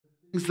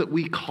things that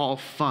we call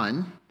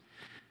fun,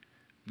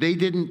 they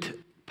didn't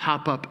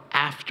pop up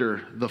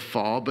after the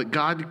fall, but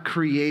God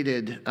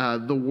created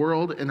the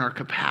world and our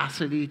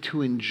capacity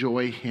to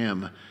enjoy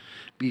him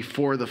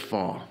before the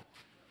fall.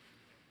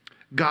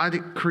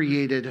 God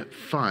created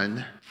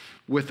fun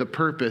with a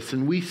purpose,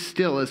 and we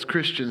still, as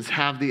Christians,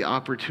 have the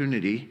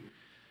opportunity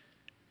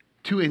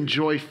to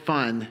enjoy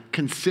fun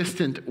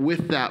consistent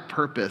with that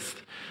purpose.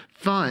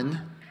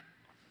 Fun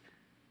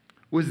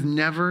was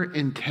never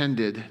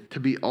intended to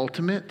be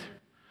ultimate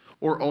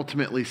or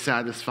ultimately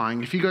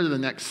satisfying. If you go to the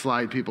next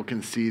slide, people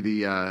can see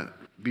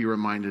be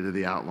reminded of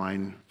the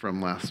outline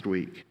from last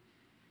week.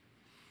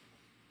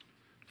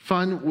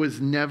 Fun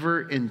was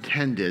never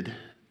intended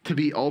to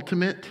be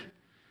ultimate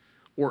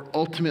or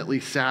ultimately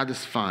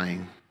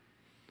satisfying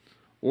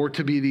or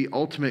to be the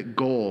ultimate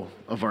goal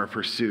of our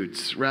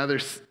pursuits. Rather,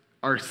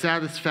 our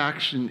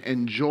satisfaction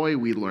and joy,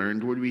 we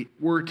learned,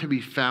 were to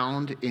be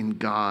found in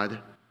God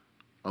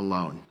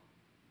alone.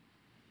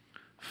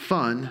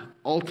 Fun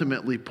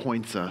ultimately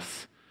points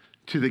us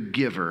to the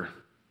giver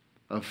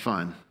of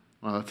fun.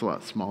 Well, that's a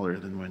lot smaller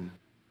than when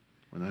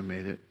I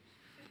made it.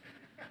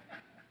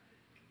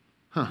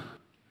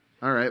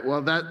 All right,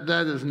 well,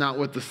 that is not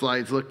what the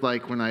slides looked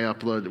like when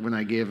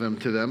I gave them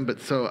to them, but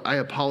so I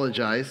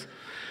apologize.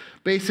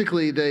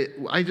 Basically,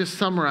 I just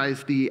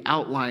summarized the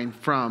outline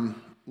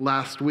from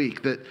last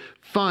week, that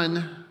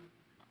fun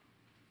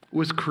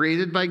was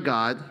created by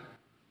God,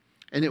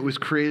 and it was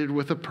created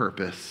with a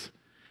purpose.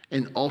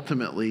 And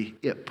ultimately,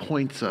 it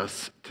points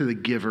us to the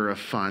giver of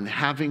fun.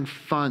 Having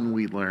fun,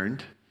 we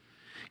learned,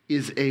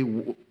 is a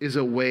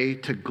way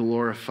to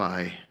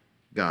glorify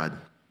God.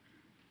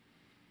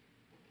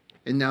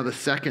 And now the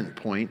second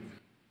point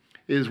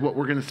is what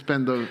we're going to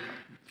spend the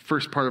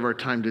first part of our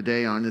time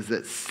today on, is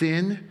that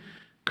sin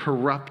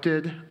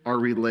corrupted our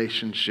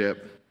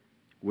relationship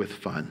with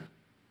fun.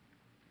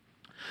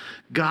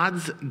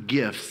 God's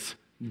gifts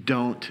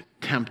don't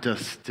tempt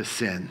us to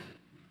sin.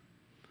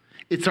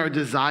 It's our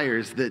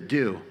desires that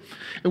do.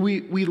 And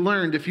we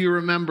learned, if you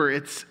remember,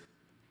 it's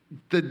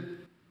the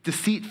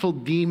deceitful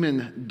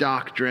demon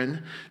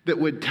doctrine that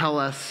would tell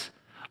us,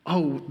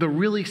 oh, the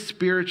really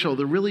spiritual,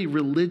 the really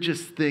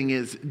religious thing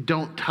is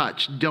don't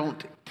touch,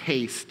 don't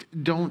taste,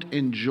 don't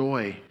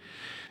enjoy.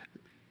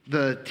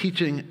 The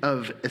teaching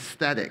of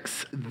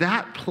aesthetics,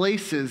 that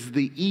places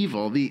the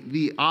evil,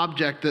 the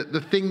object,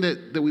 the thing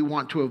that we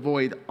want to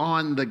avoid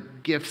on the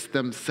gifts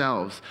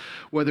themselves,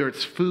 whether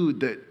it's food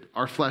that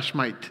our flesh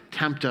might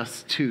tempt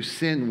us to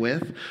sin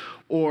with,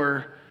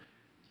 or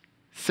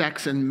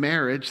sex and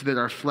marriage that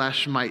our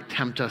flesh might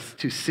tempt us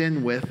to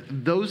sin with.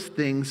 Those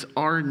things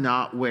are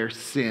not where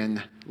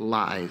sin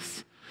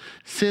lies.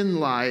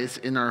 Sin lies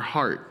in our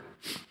heart.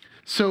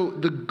 So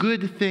the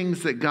good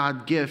things that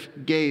God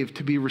gave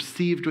to be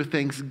received with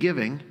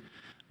thanksgiving,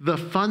 the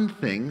fun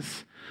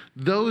things,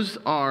 those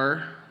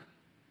are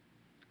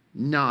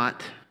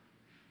not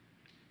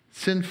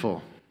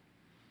sinful.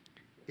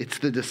 It's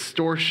the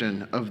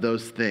distortion of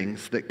those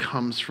things that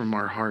comes from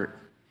our heart.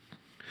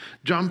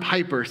 John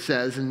Piper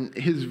says in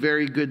his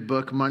very good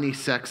book, Money,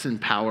 Sex, and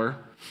Power,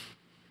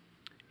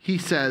 he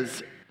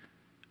says,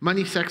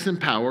 money, sex, and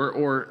power,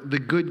 or the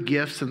good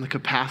gifts and the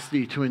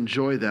capacity to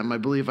enjoy them. I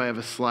believe I have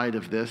a slide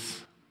of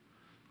this.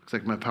 Looks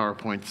like my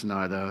PowerPoint's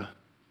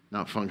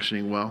not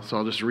functioning well, so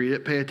I'll just read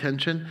it. Pay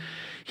attention.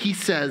 He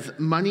says,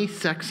 money,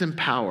 sex, and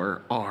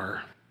power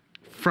are,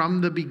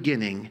 from the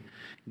beginning,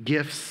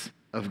 gifts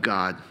of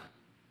God.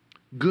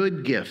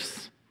 Good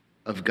gifts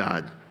of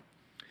God.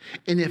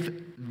 And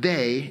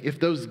if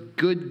those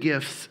good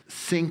gifts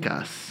sink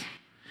us,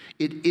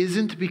 it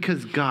isn't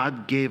because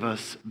God gave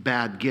us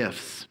bad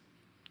gifts.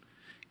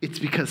 It's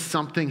because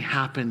something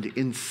happened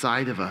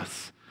inside of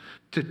us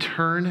to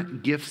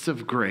turn gifts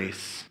of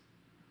grace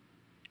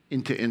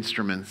into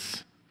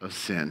instruments of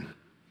sin.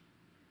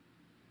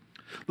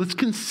 Let's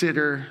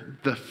consider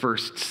the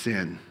first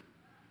sin.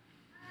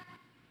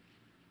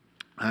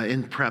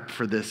 In prep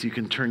for this, you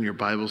can turn your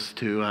Bibles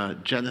to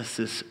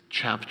Genesis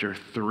chapter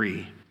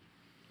 3.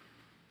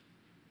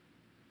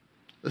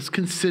 Let's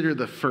consider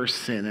the first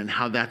sin and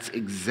how that's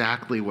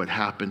exactly what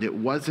happened. It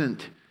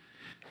wasn't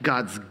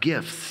God's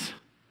gifts.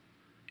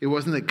 It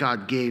wasn't that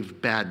God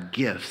gave bad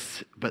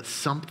gifts, but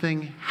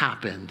something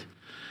happened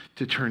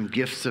to turn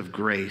gifts of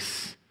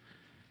grace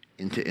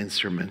into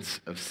instruments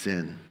of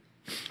sin.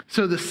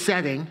 So the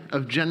setting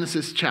of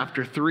Genesis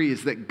chapter 3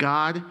 is that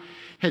God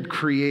had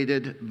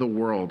created the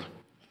world.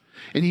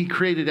 And he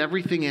created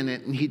everything in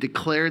it, and he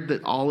declared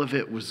that all of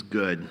it was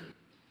good.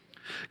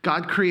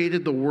 God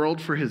created the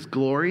world for his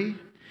glory.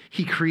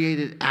 He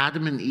created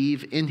Adam and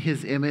Eve in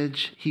his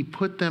image. He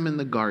put them in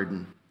the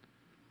garden.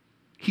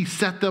 He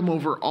set them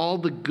over all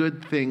the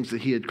good things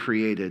that he had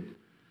created.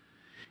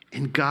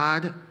 And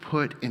God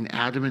put in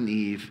Adam and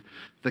Eve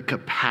the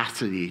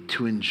capacity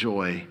to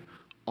enjoy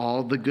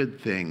all the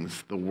good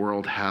things the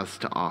world has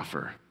to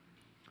offer.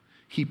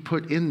 He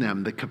put in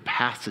them the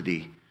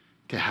capacity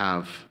to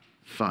have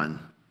fun.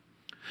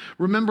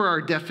 Remember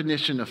our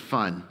definition of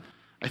fun.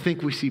 I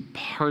think we see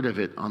part of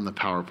it on the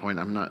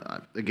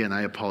PowerPoint.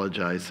 I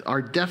apologize.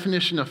 Our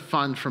definition of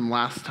fun from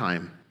last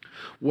time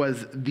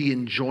was the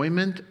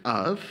enjoyment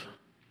of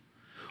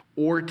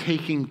or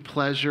taking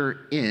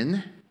pleasure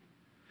in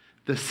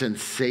the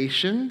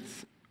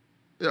sensations,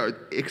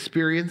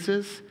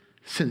 experiences,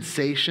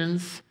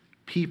 sensations,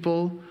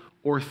 people,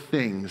 or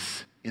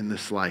things in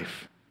this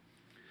life.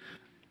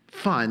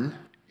 Fun,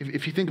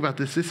 if you think about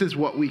this, this is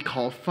what we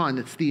call fun.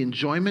 It's the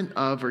enjoyment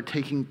of or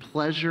taking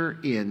pleasure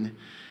in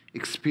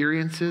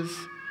experiences,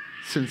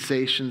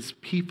 sensations,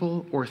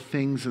 people, or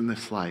things in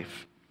this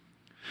life.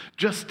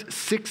 Just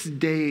 6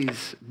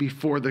 days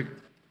before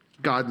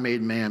God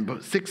made man,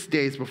 but 6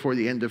 days before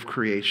the end of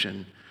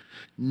creation,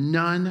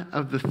 none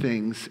of the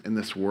things in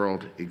this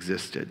world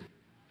existed.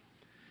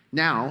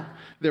 Now,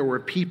 there were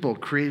people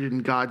created in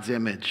God's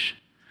image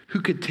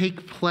who could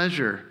take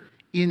pleasure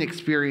in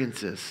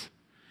experiences.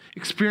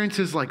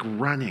 Experiences like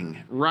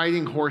running,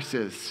 riding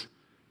horses,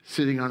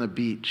 sitting on a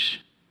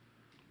beach,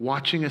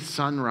 watching a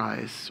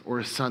sunrise or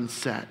a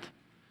sunset,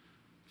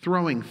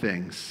 throwing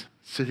things,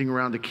 sitting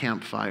around a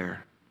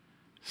campfire,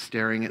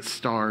 staring at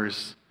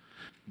stars,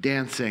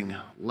 dancing,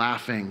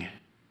 laughing,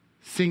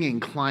 singing,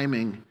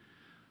 climbing,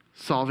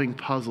 solving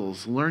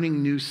puzzles,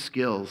 learning new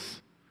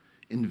skills,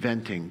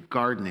 inventing,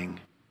 gardening,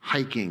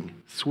 hiking,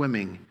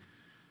 swimming,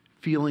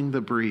 feeling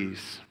the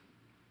breeze,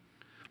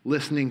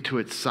 listening to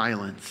its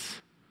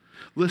silence,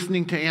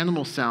 listening to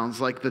animal sounds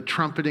like the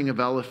trumpeting of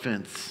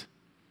elephants,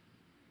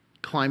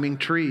 climbing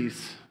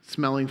trees,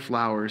 smelling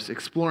flowers,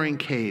 exploring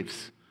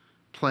caves,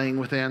 playing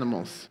with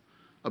animals,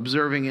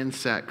 observing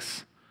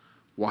insects,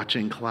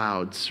 watching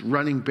clouds,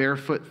 running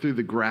barefoot through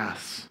the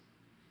grass,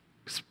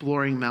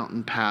 exploring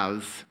mountain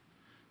paths,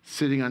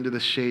 sitting under the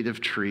shade of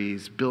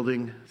trees,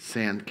 building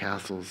sand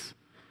castles.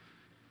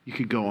 You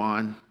could go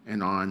on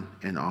and on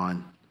and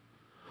on.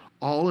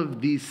 All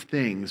of these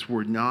things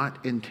were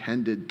not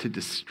intended to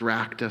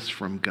distract us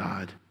from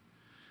God,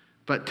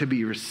 but to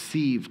be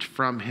received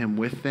from him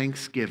with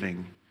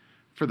thanksgiving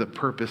for the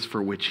purpose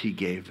for which he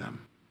gave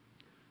them,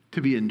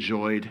 to be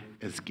enjoyed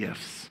as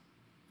gifts.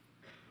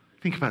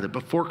 Think about it.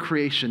 Before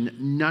creation,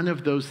 none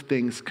of those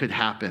things could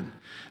happen.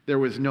 There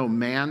was no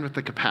man with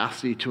the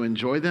capacity to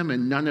enjoy them,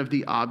 and none of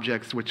the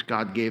objects which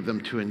God gave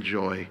them to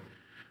enjoy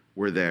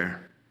were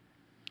there.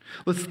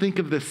 Let's think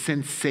of the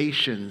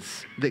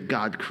sensations that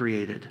God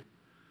created.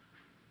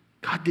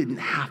 God didn't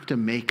have to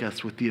make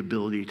us with the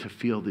ability to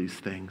feel these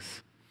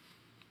things.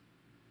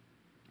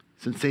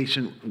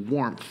 Sensation,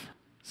 warmth,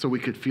 so we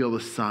could feel the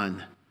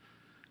sun.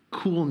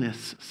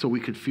 Coolness, so we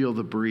could feel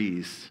the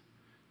breeze.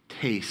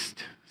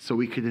 Taste, so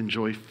we could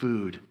enjoy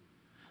food,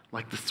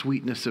 like the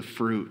sweetness of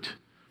fruit,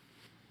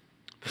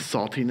 the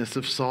saltiness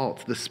of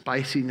salt, the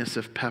spiciness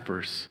of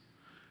peppers,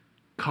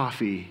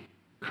 coffee,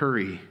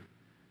 curry,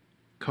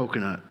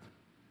 coconut,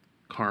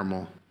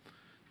 caramel,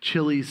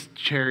 chilies,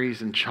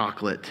 cherries, and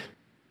chocolate.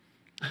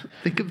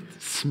 Think of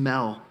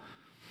smell.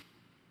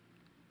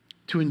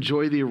 To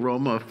enjoy the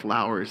aroma of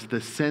flowers,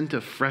 the scent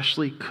of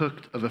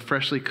a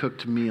freshly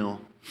cooked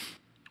meal,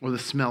 or the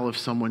smell of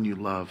someone you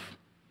love.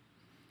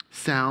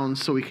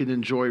 Sounds, so we can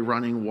enjoy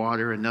running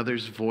water,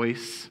 another's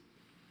voice,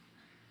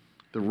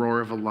 the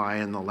roar of a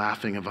lion, the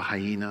laughing of a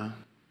hyena,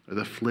 or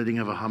the flitting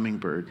of a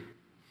hummingbird,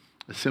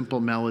 a simple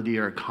melody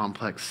or a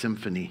complex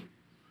symphony.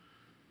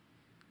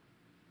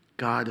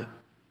 God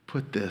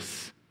put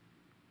this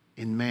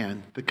in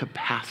man, the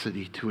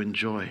capacity to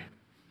enjoy.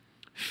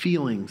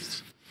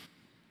 Feelings,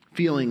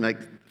 feeling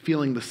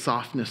the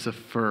softness of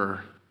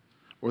fur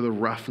or the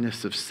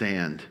roughness of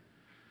sand,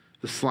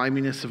 the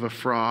sliminess of a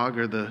frog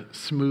or the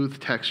smooth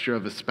texture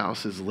of a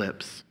spouse's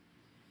lips.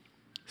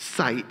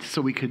 Sight,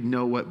 so we could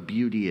know what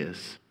beauty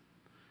is.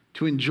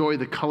 To enjoy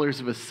the colors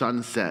of a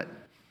sunset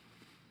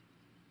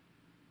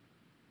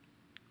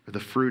or the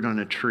fruit on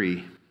a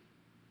tree.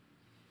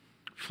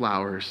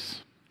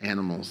 Flowers,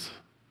 animals,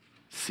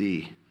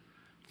 sea.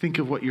 Think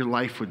of what your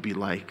life would be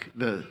like,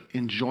 the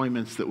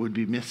enjoyments that would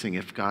be missing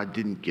if God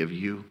didn't give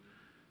you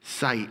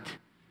sight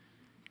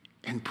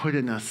and put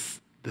in us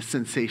the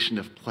sensation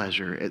of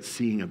pleasure at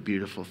seeing a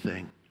beautiful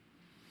thing.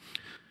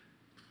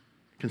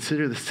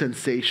 Consider the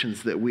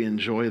sensations that we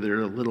enjoy that are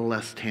a little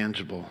less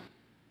tangible,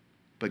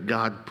 but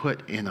God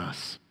put in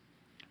us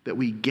that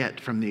we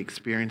get from the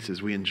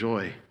experiences we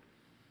enjoy.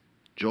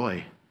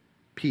 Joy,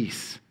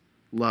 peace,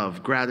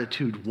 love,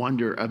 gratitude,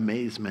 wonder,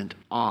 amazement,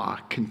 awe,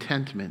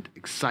 contentment,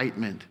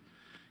 excitement,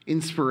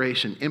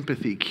 inspiration,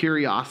 empathy,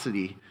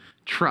 curiosity,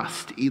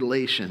 trust,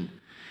 elation,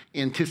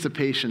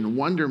 anticipation,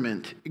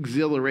 wonderment,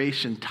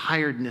 exhilaration,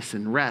 tiredness,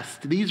 and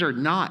rest. These are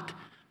not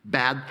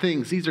bad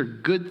things. These are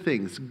good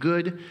things,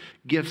 good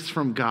gifts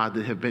from God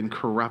that have been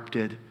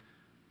corrupted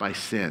by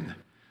sin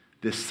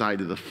this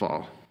side of the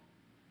fall.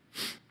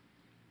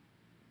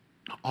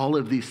 All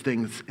of these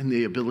things and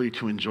the ability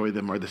to enjoy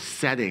them are the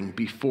setting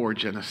before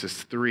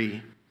Genesis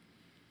 3.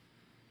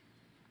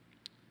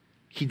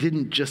 He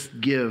didn't just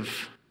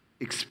give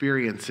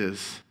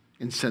experiences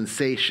and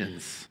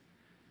sensations.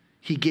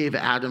 He gave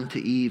Adam to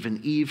Eve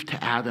and Eve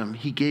to Adam.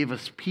 He gave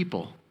us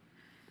people.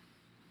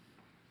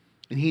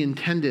 And he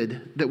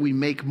intended that we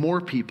make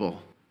more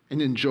people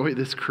and enjoy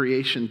this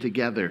creation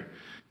together,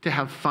 to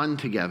have fun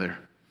together,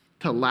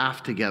 to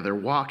laugh together,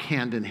 walk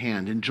hand in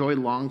hand, enjoy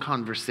long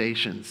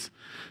conversations,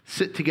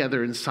 sit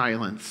together in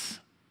silence,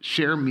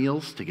 share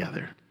meals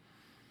together,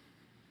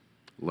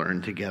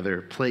 learn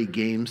together, play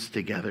games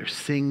together,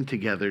 sing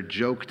together,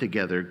 joke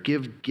together,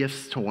 give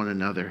gifts to one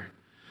another,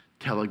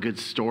 tell a good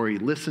story,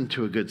 listen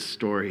to a good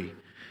story,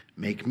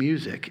 make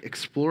music,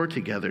 explore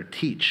together,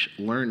 teach,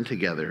 learn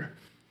together,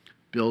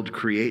 build,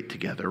 create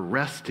together,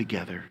 rest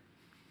together,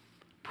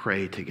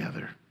 pray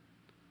together,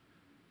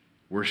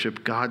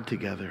 worship God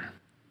together.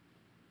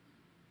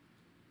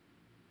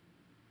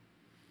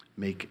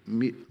 Make,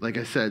 like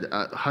I said,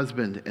 a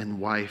husband and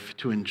wife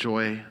to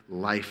enjoy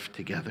life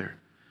together,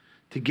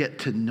 to get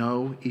to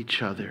know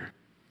each other,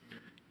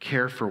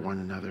 care for one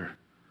another,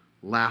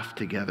 laugh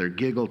together,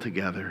 giggle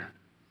together,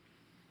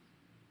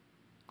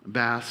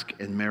 bask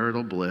in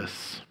marital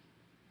bliss,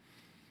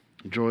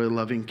 enjoy a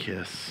loving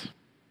kiss,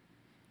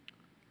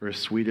 or a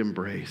sweet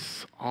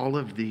embrace. All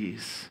of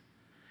these,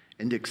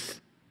 and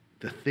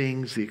the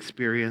things, the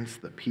experience,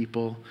 the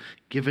people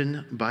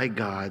given by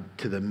God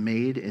to the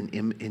made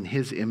in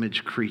his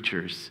image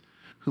creatures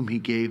whom he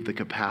gave the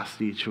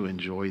capacity to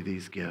enjoy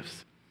these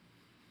gifts.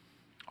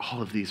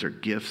 All of these are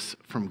gifts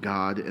from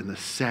God in the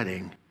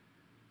setting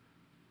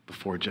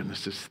before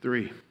Genesis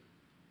 3.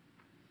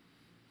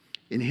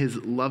 In his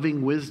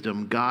loving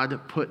wisdom,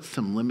 God put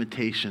some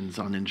limitations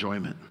on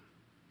enjoyment.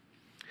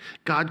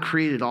 God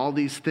created all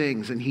these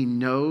things, and he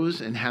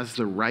knows and has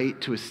the right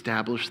to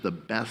establish the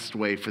best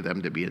way for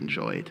them to be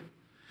enjoyed.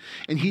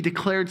 And he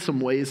declared some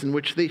ways in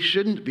which they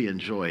shouldn't be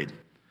enjoyed.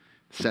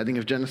 Setting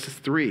of Genesis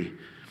 3.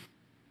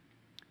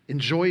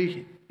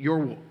 Enjoy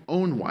your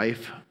own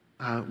wife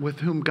with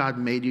whom God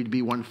made you to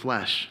be one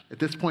flesh. At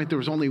this point, there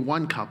was only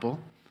one couple,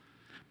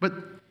 but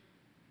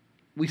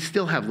we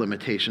still have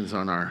limitations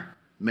on our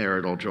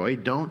marital joy.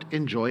 Don't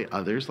enjoy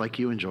others like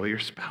you enjoy your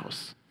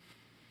spouse.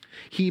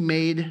 He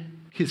made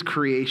his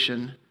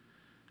creation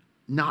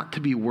not to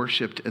be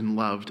worshiped and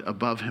loved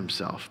above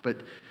himself, but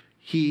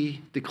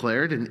he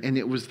declared, and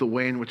it was the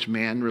way in which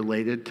man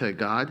related to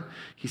God,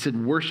 he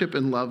said, worship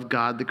and love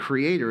God the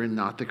Creator and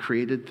not the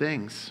created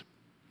things.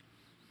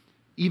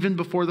 Even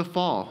before the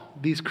fall,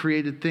 these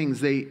created things,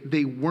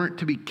 they weren't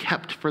to be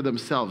kept for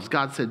themselves.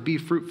 God said, be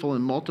fruitful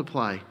and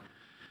multiply.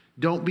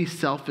 Don't be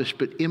selfish,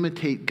 but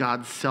imitate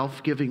God's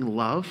self-giving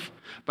love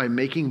by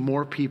making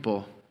more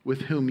people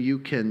with whom you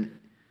can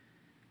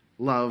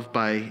love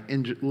by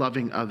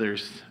loving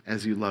others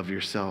as you love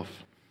yourself.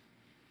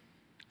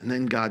 And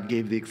then God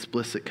gave the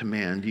explicit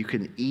command, you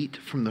can eat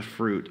from the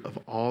fruit of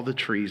all the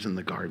trees in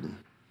the garden,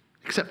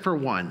 except for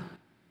one.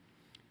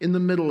 In the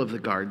middle of the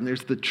garden,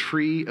 there's the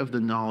tree of the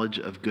knowledge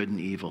of good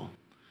and evil.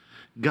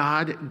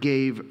 God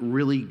gave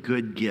really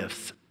good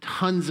gifts,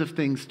 tons of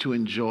things to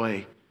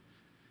enjoy,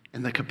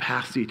 and the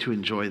capacity to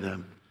enjoy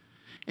them.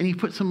 And he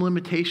put some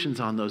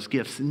limitations on those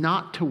gifts,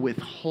 not to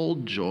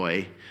withhold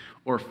joy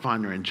or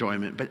fun or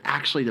enjoyment, but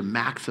actually to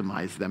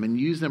maximize them and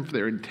use them for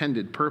their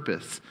intended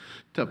purpose,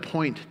 to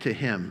point to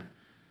him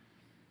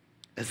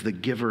as the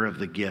giver of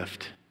the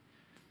gift,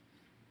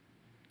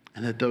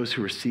 and that those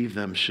who receive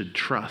them should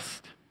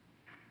trust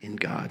in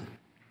God,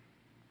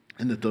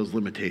 and that those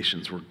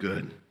limitations were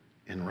good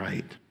and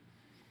right.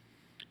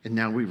 And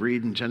now we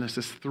read in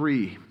Genesis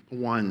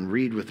 3:1,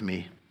 read with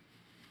me.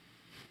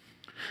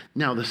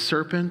 Now the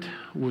serpent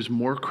was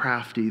more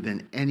crafty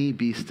than any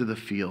beast of the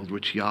field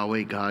which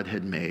Yahweh God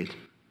had made.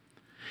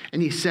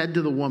 And he said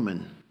to the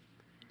woman,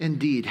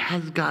 indeed,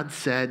 has God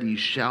said, you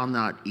shall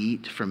not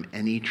eat from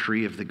any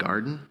tree of the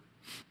garden?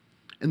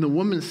 And the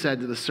woman said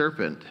to the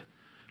serpent,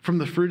 from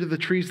the fruit of the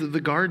trees of the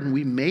garden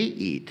we may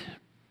eat,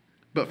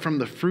 but from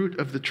the fruit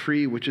of the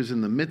tree which is in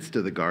the midst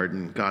of the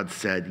garden, God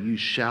said, you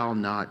shall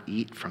not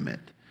eat from it.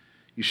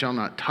 You shall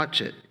not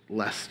touch it,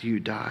 lest you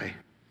die.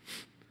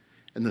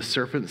 And the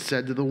serpent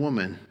said to the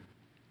woman,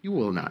 you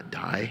will not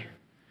die,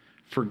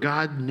 for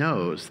God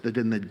knows that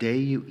in the day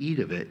you eat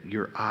of it,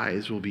 your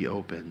eyes will be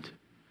opened,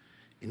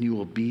 and you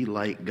will be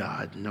like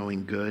God,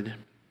 knowing good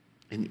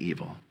and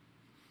evil.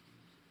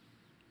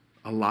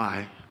 A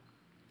lie,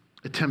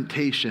 a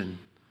temptation,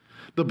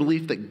 the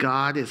belief that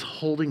God is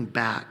holding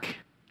back,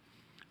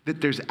 that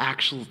there's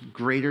actual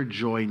greater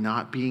joy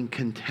not being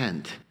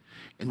content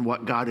in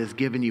what God has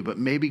given you, but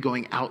maybe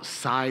going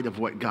outside of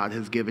what God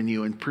has given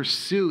you and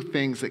pursue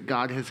things that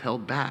God has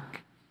held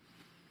back.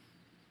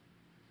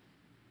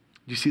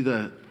 You see,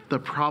 the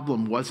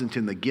problem wasn't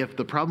in the gift.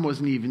 The problem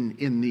wasn't even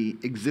in the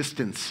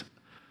existence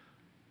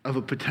of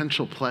a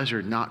potential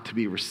pleasure not to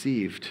be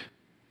received.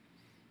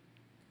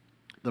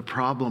 The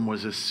problem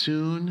was as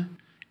soon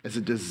as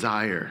a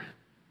desire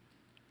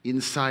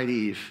inside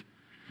Eve,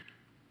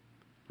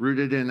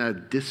 rooted in a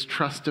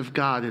distrust of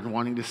God and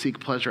wanting to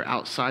seek pleasure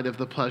outside of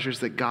the pleasures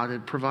that God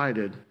had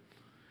provided.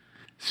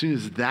 As soon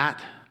as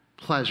that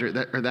pleasure,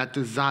 that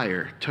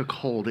desire took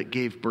hold, it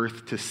gave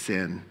birth to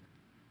sin.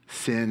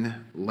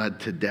 Sin led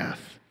to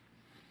death.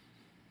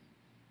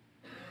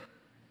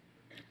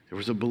 There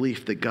was a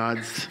belief that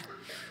God's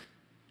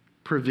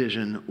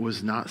provision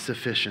was not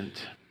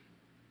sufficient,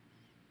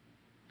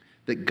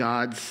 that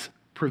God's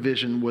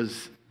provision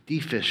was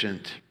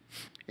deficient,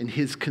 and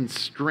his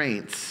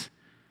constraints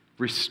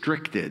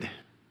restricted,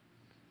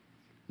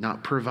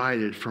 not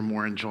provided for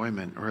more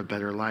enjoyment or a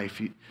better life.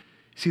 You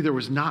see, there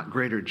was not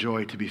greater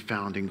joy to be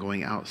found in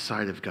going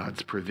outside of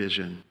God's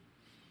provision.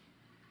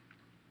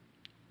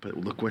 But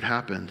look what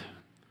happened.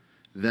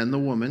 Then the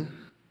woman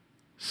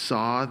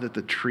saw that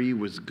the tree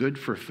was good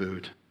for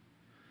food,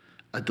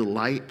 a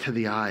delight to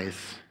the eyes,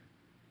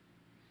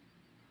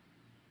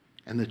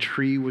 and the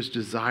tree was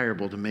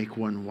desirable to make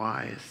one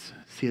wise.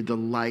 See, a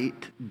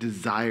delight,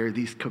 desire,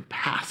 these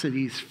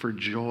capacities for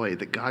joy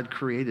that God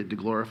created to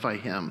glorify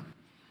him.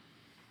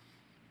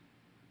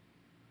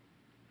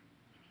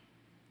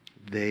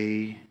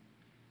 They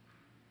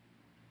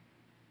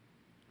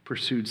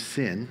pursued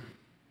sin,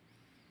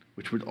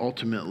 which would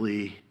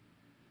ultimately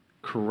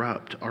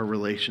corrupt our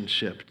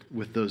relationship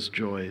with those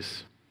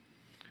joys.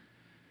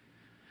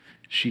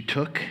 She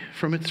took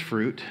from its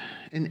fruit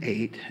and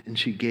ate, and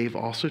she gave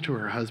also to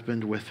her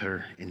husband with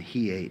her, and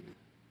he ate.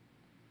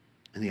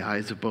 And the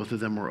eyes of both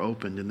of them were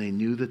opened, and they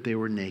knew that they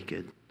were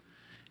naked.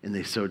 And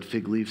they sewed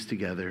fig leaves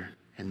together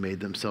and made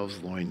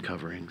themselves loin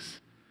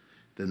coverings.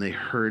 Then they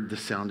heard the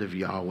sound of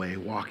Yahweh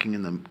walking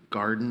in the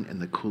garden in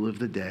the cool of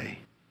the day.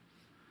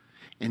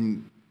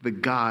 And the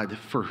God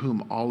for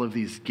whom all of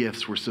these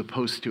gifts were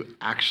supposed to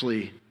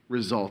actually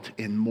result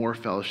in more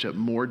fellowship,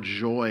 more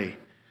joy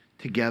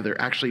together,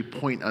 actually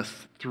point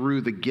us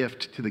through the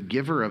gift to the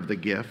giver of the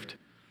gift,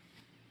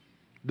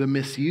 the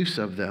misuse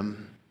of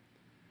them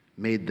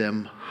made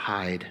them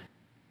hide.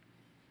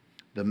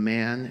 The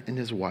man and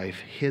his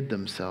wife hid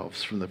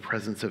themselves from the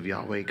presence of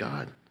Yahweh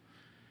God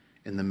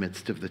in the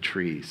midst of the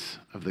trees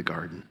of the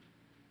garden.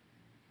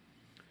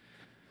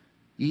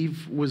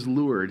 Eve was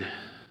lured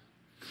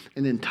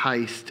and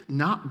enticed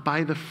not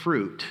by the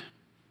fruit,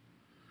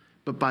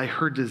 but by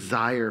her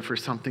desire for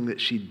something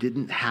that she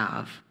didn't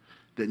have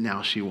that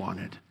now she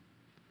wanted.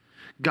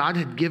 God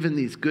had given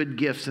these good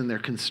gifts and their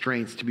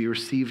constraints to be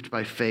received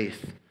by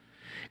faith,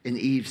 and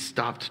Eve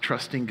stopped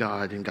trusting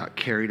God and got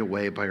carried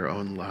away by her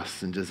own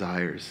lusts and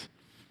desires.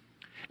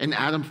 And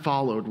Adam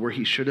followed where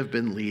he should have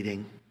been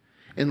leading,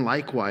 and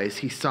likewise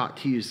he sought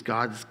to use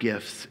God's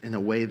gifts in a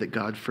way that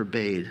God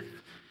forbade,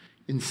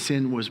 and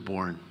sin was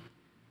born.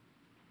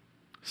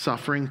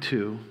 Suffering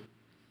too,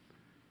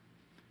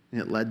 and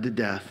it led to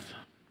death.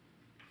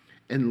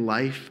 And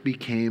life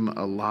became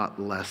a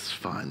lot less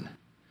fun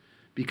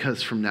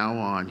because from now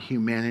on,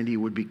 humanity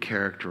would be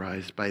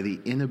characterized by the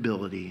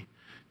inability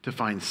to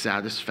find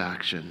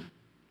satisfaction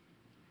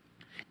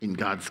in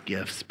God's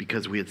gifts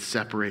because we had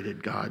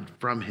separated God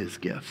from his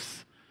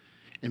gifts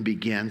and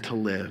began to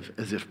live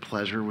as if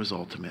pleasure was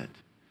ultimate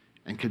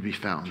and could be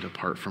found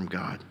apart from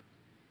God.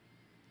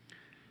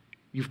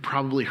 You've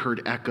probably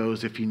heard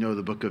echoes if you know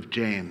the book of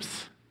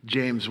James.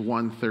 James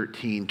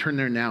 1:13. Turn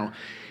there now.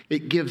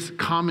 It gives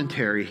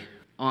commentary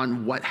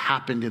on what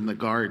happened in the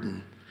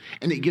garden.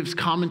 And it gives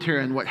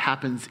commentary on what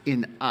happens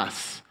in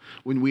us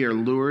when we are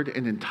lured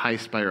and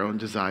enticed by our own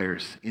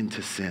desires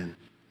into sin.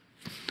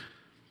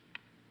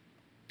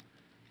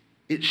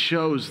 It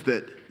shows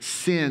that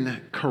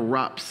sin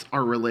corrupts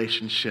our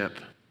relationship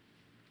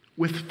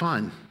with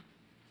fun,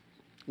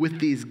 with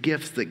these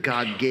gifts that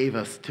God gave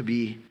us to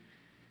be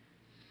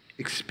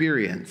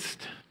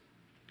experienced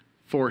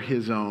for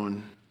his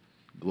own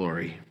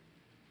glory.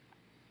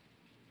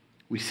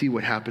 We see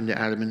what happened to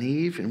Adam and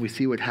Eve, and we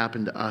see what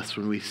happened to us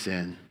when we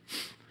sin.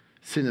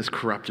 Sin has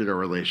corrupted our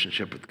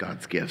relationship with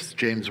God's gifts.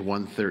 James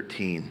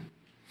 1:13.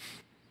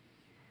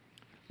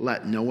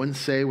 Let no one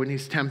say when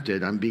he's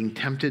tempted, I'm being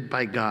tempted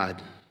by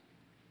God.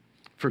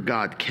 For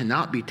God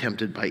cannot be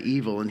tempted by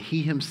evil, and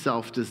he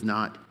himself does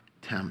not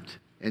tempt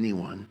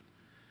anyone.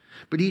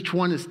 But each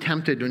one is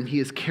tempted when he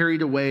is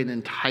carried away and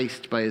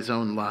enticed by his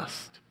own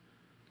lust.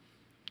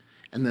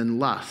 And then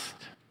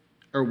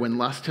when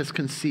lust has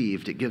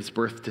conceived, it gives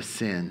birth to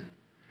sin.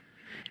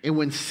 And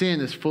when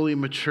sin is fully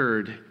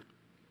matured,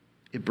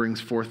 it brings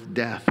forth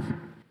death.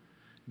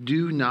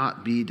 Do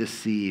not be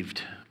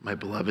deceived, my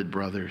beloved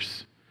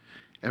brothers.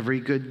 Every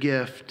good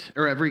gift,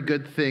 or every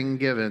good thing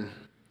given,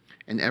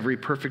 and every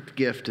perfect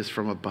gift is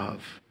from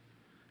above,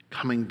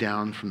 coming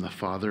down from the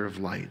Father of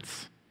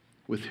lights,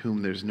 with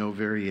whom there's no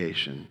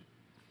variation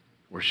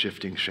or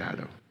shifting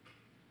shadow.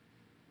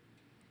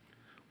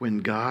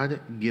 When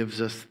God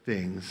gives us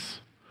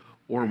things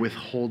or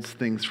withholds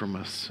things from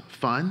us,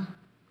 fun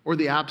or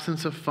the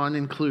absence of fun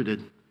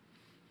included,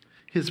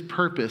 his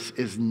purpose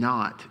is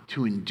not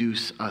to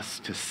induce us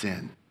to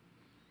sin,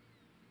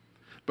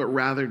 but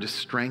rather to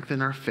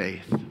strengthen our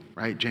faith,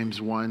 right? James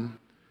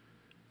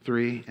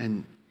 1:3,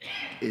 and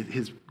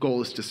his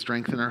goal is to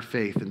strengthen our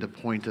faith and to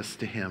point us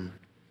to him.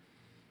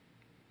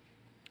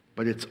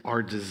 But it's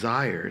our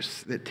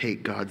desires that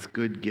take God's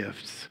good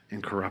gifts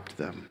and corrupt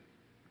them.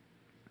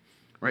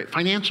 Right?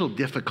 Financial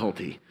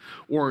difficulty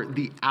or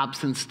the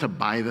absence to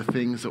buy the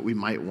things that we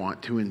might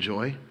want to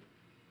enjoy,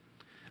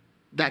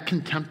 that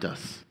can tempt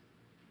us.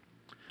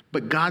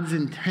 But God's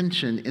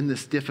intention in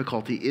this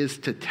difficulty is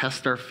to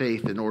test our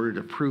faith in order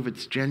to prove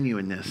its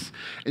genuineness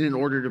and in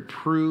order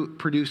to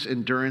produce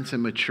endurance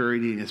and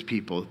maturity in his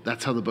people.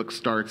 That's how the book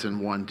starts in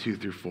 1, 2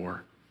 through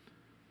 4.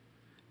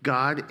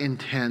 God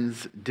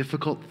intends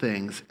difficult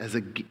things as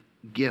a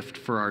gift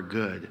for our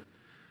good,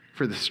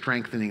 for the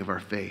strengthening of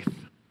our faith.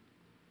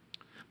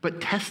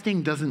 But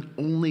testing doesn't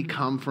only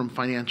come from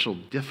financial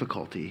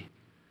difficulty.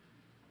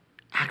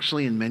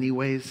 Actually, in many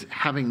ways,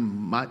 having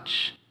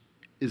much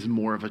is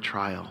more of a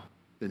trial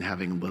than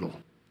having little.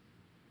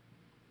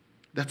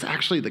 That's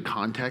actually the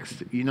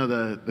context. You know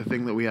the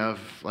thing that we have,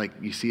 like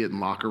you see it in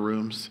locker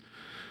rooms?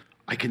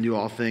 I can do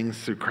all things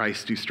through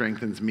Christ who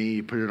strengthens me.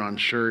 You put it on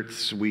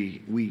shirts.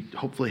 We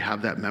hopefully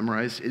have that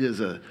memorized. It is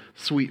a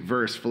sweet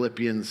verse,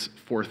 Philippians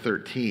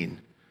 4:13.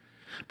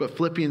 But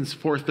Philippians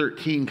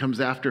 4:13 comes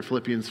after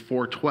Philippians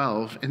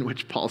 4:12, in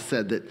which Paul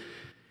said that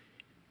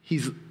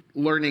he's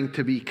learning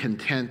to be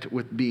content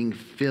with being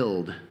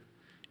filled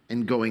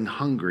and going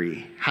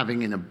hungry,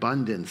 having an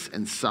abundance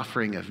and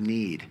suffering of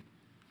need,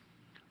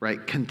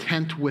 right?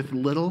 Content with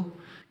little,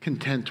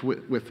 content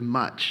with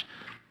much.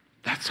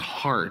 That's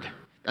hard.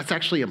 That's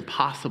actually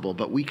impossible,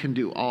 but we can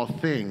do all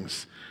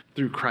things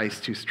through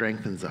Christ who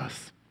strengthens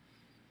us.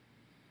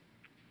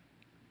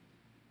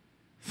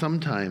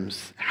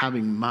 Sometimes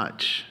having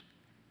much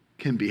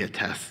can be a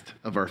test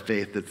of our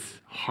faith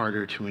that's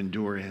harder to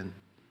endure in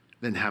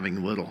than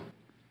having little.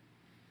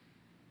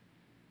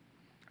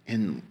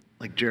 And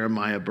like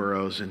Jeremiah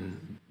Burroughs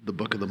in the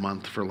book of the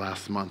month for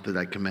last month that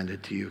I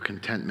commended to you,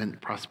 Contentment,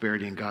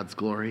 Prosperity, and God's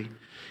Glory,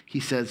 he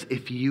says,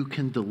 if you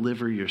can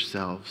deliver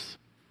yourselves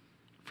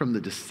from the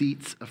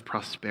deceits of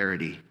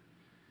prosperity,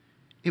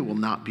 it will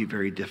not be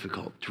very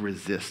difficult to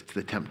resist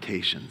the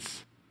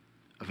temptations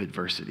of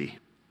adversity.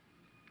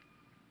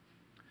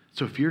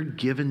 So if you're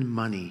given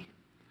money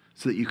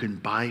so that you can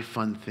buy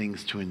fun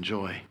things to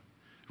enjoy,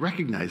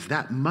 recognize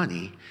that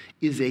money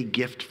is a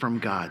gift from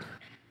God.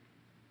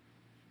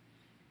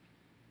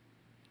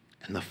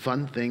 And the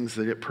fun things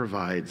that it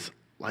provides,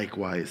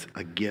 likewise,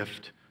 a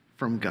gift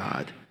from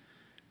God.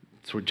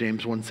 That's what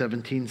James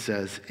 1:17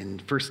 says. In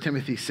 1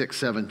 Timothy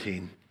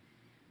 6:17,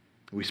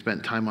 we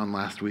spent time on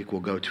last week,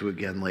 we'll go to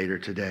again later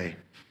today.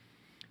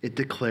 It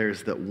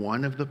declares that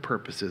one of the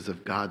purposes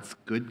of God's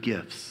good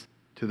gifts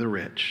to the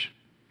rich,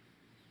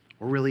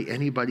 or really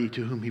anybody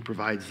to whom he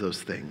provides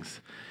those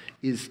things,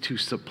 is to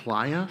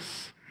supply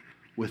us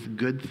with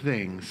good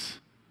things.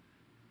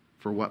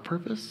 For what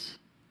purpose?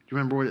 Do you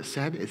remember what it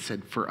said? It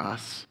said for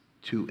us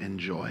to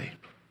enjoy.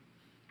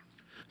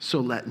 So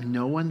let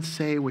no one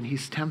say when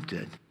he's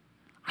tempted,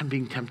 I'm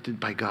being tempted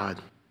by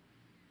God.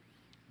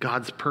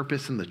 God's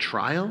purpose in the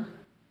trial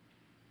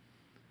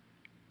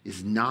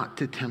is not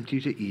to tempt you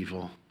to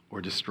evil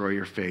or destroy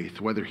your faith,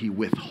 whether he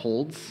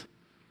withholds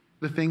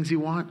the things you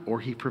want or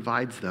he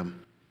provides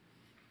them.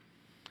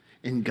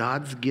 And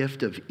God's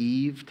gift of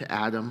Eve to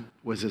Adam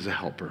was as a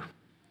helper.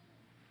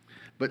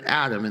 But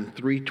Adam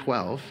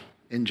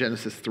in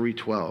Genesis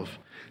 3:12,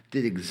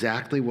 did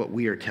exactly what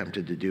we are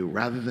tempted to do.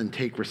 Rather than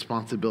take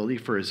responsibility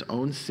for his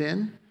own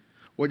sin,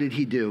 what did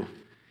he do?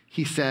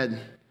 He said,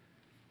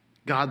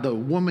 God, the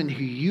woman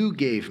who you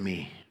gave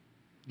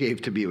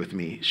to be with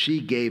me,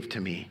 she gave to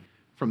me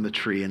from the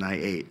tree and I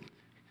ate.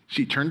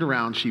 She turned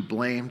around, she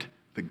blamed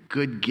the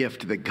good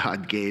gift that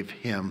God gave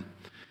him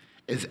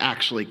as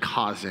actually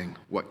causing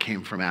what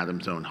came from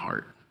Adam's own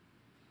heart.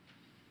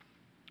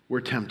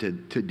 We're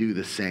tempted to do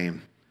the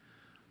same.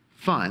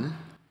 Fun,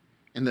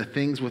 and the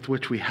things with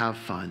which we have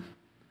fun,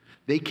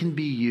 they can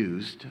be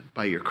used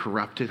by your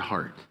corrupted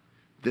heart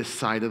this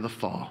side of the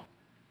fall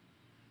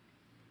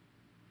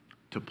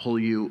to pull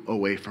you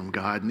away from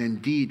God. And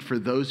indeed, for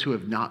those who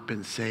have not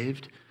been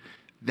saved,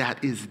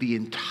 that is the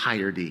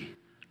entirety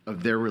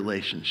of their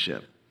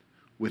relationship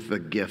with the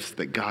gifts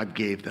that God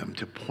gave them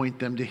to point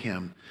them to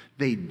him.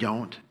 They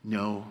don't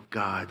know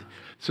God,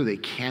 so they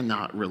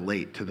cannot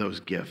relate to those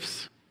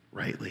gifts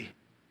rightly.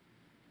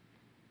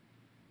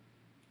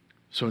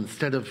 So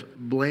instead of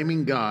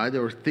blaming God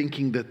or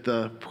thinking that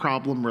the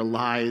problem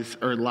lies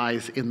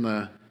in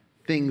the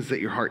things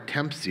that your heart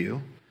tempts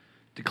you,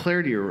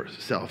 declare to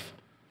yourself,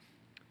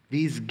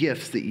 these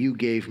gifts that you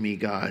gave me,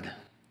 God,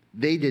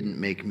 they didn't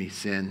make me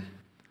sin.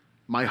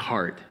 My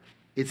heart,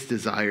 its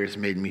desires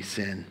made me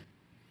sin.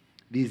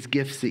 These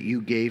gifts that you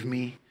gave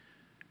me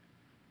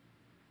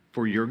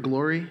for your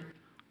glory,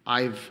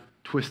 I've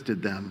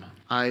twisted them.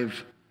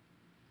 I've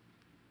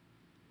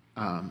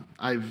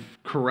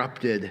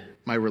corrupted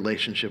my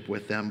relationship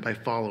with them by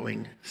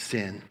following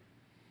sin.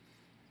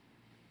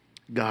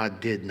 God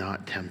did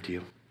not tempt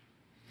you.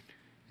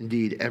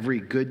 Indeed, every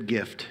good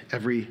gift,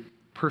 every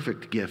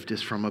perfect gift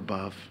is from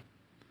above,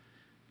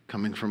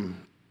 coming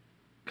from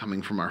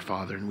our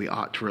Father, and we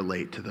ought to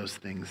relate to those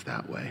things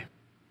that way.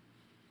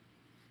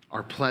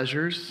 Our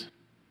pleasures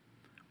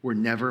were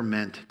never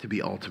meant to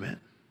be ultimate.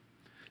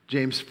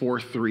 James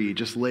 4:3,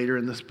 just later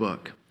in this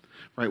book,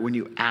 right, when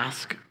you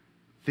ask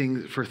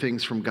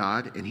things from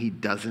God and he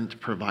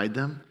doesn't provide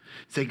them,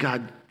 say,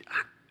 God,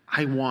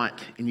 I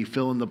want, and you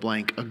fill in the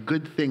blank, a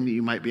good thing that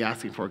you might be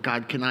asking for.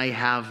 God, can I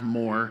have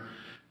more?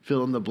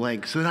 Fill in the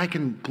blank so that I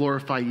can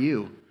glorify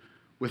you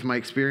with my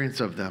experience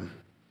of them.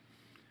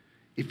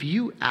 If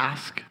you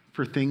ask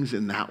for things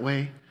in that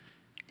way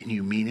and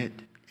you mean it,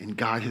 and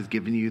God has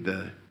given you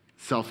the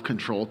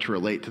self-control to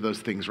relate to those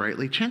things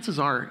rightly, chances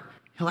are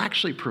he'll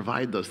actually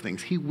provide those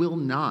things. He will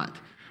not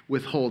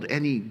withhold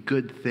any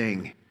good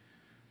thing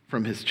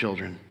from his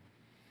children.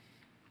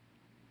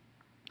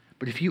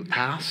 But if you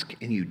ask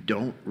and you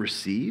don't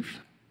receive,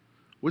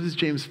 what does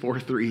James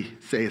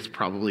 4:3 say is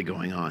probably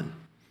going on?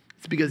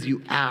 It's because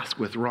you ask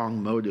with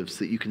wrong motives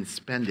so that you can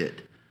spend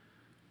it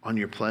on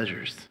your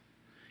pleasures.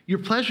 Your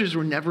pleasures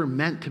were never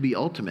meant to be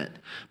ultimate,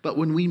 but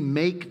when we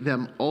make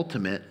them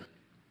ultimate,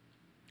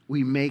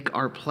 we make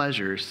our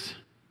pleasures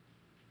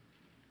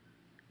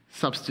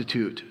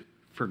substitute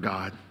for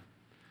God.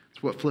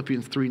 It's what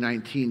Philippians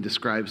 3:19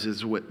 describes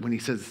as when he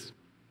says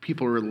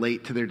people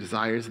relate to their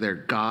desires, their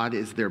God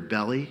is their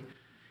belly,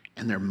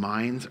 and their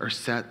minds are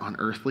set on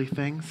earthly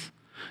things.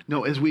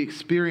 No, as we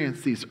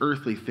experience these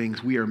earthly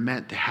things, we are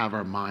meant to have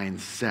our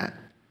minds set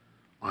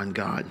on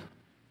God.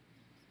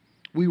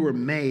 We were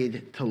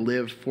made to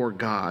live for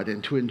God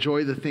and to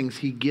enjoy the things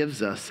he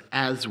gives us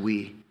as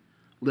we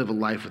live a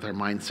life with our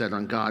mind set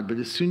on God. But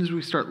as soon as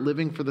we start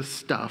living for the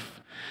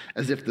stuff,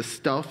 as if the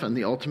stuff and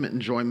the ultimate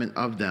enjoyment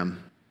of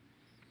them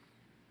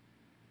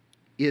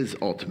is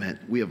ultimate,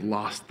 we have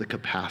lost the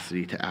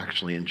capacity to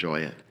actually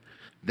enjoy it.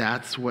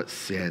 That's what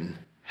sin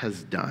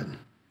has done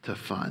to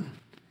fun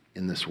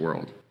in this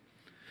world.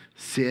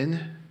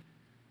 Sin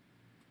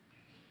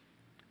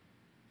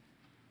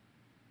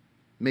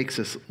makes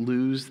us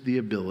lose the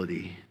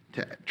ability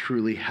to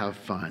truly have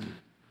fun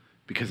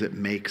because it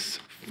makes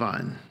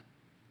fun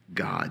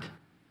God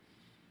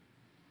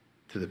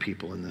to the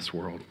people in this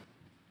world.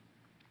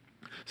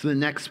 So the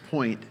next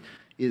point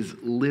is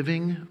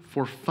living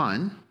for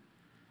fun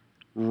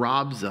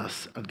robs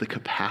us of the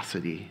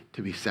capacity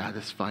to be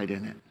satisfied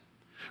in it.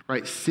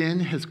 Right? Sin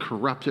has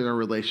corrupted our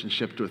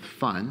relationship with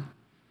fun.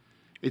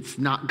 It's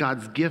not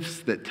God's gifts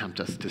that tempt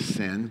us to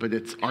sin, but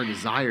it's our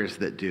desires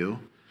that do.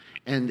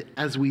 And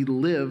as we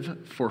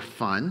live for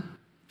fun,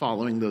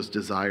 following those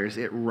desires,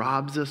 it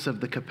robs us of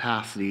the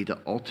capacity to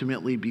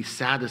ultimately be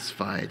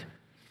satisfied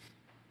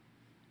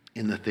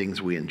in the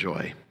things we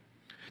enjoy.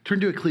 Turn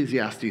to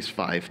Ecclesiastes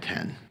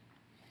 5:10.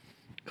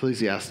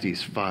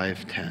 Ecclesiastes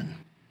 5:10.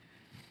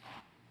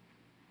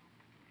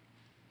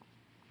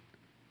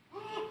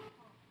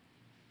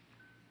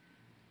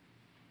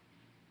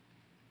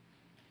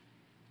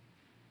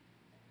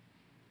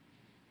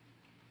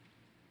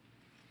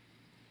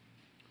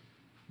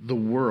 The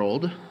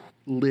world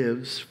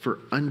lives for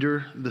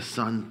under the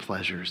sun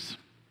pleasures.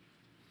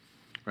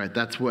 Right?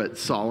 That's what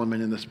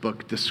Solomon in this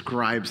book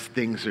describes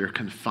things that are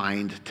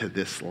confined to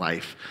this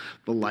life,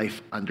 the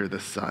life under the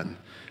sun.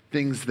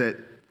 Things that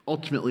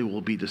ultimately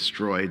will be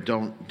destroyed,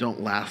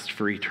 don't last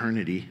for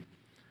eternity.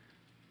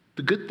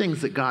 The good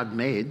things that God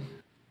made,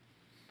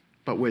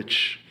 but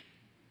which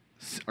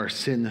our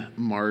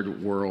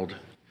sin-marred world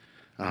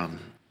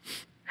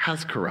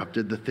has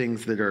corrupted, the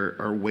things that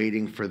are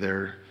waiting for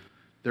their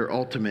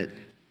ultimate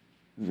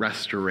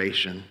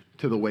restoration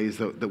to the ways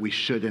that we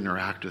should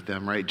interact with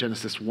them, right?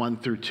 Genesis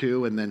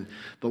 1-2, and then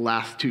the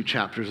last two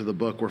chapters of the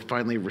book, we're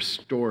finally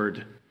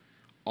restored,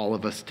 all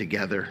of us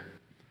together,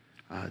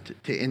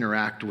 to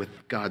interact with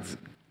God's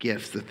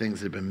gifts, the things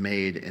that have been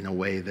made in a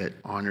way that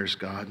honors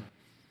God.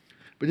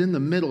 But in the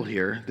middle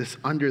here, this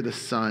under the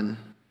sun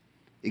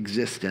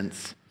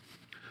existence,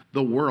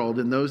 the world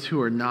and those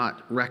who are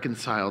not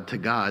reconciled to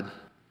God,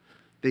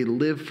 they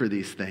live for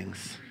these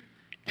things,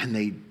 and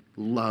they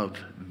love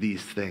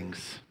these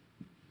things.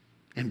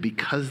 And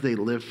because they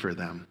live for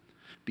them,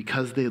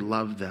 because they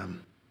love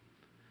them,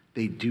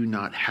 they do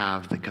not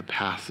have the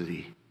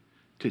capacity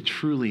to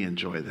truly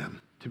enjoy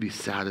them, to be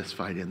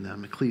satisfied in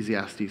them.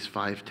 Ecclesiastes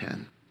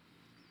 5:10.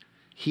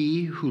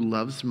 He who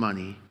loves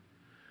money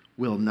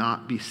will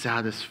not be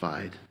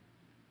satisfied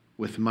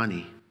with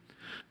money,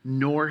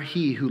 nor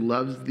he who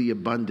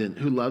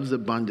loves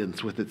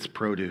abundance with its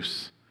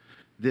produce.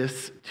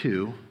 This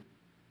too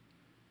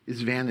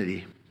is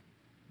vanity.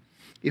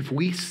 If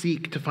we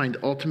seek to find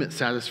ultimate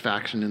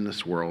satisfaction in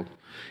this world,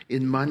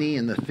 in money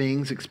and the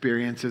things,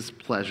 experiences,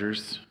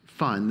 pleasures,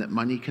 fun that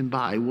money can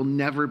buy, we'll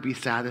never be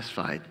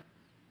satisfied.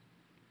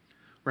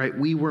 Right?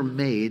 We were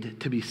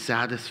made to be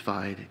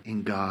satisfied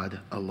in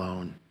God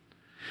alone.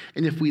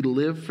 And if we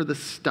live for the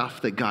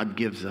stuff that God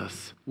gives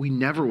us, we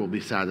never will be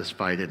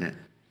satisfied in it.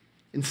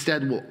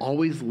 Instead, we'll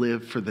always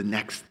live for the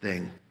next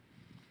thing,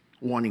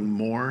 wanting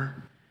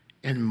more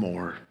and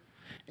more,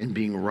 and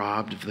being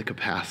robbed of the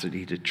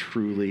capacity to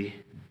truly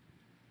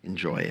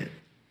enjoy it.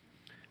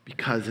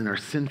 Because in our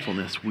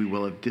sinfulness, we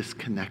will have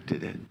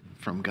disconnected it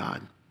from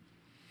God.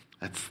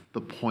 That's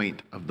the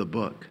point of the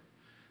book,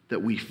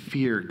 that we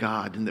fear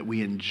God and that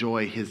we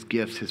enjoy his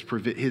gifts,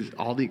 his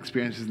all the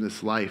experiences in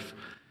this life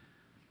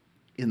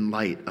in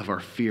light of our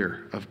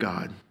fear of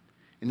God.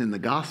 And in the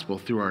gospel,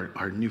 through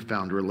our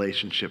newfound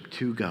relationship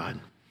to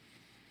God.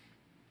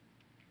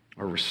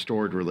 our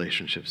restored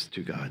relationships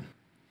to God.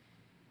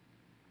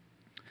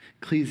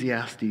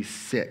 Ecclesiastes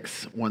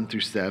 6, 1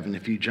 through 7.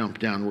 If you jump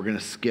down, we're going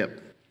to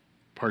skip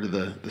part of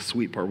the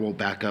sweet part. We'll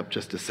back up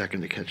just a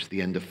second to catch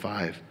the end of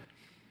 5.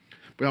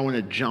 But I want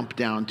to jump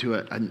down to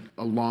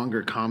a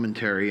longer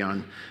commentary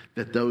on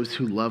that those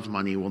who love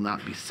money will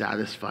not be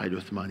satisfied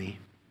with money.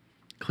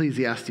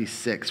 Ecclesiastes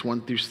 6,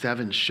 1 through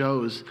 7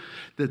 shows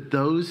that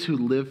those who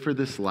live for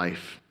this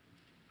life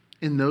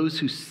and those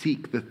who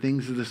seek the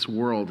things of this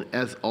world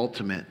as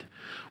ultimate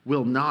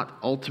will not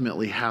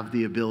ultimately have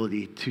the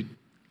ability to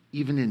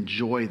even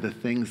enjoy the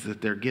things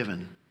that they're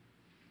given.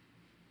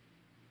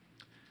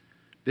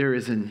 There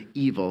is an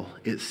evil,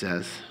 it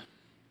says,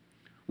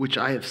 which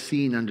I have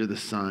seen under the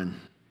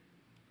sun,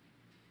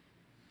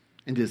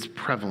 and is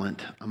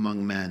prevalent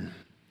among men.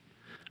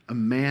 A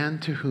man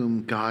to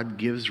whom God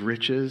gives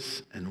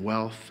riches and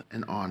wealth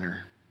and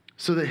honor,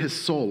 so that his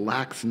soul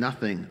lacks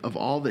nothing of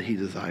all that he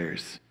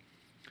desires.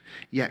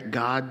 Yet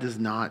God does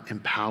not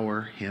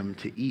empower him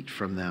to eat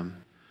from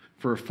them,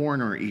 for a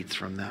foreigner eats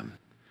from them.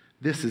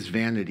 This is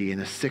vanity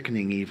and a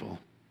sickening evil.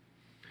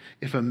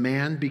 If a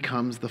man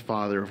becomes the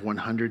father of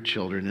 100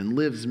 children and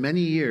lives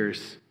many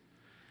years,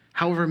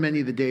 however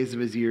many the days of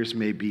his years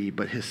may be,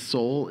 but his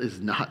soul is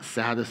not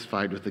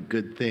satisfied with the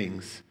good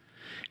things,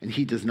 and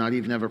he does not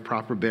even have a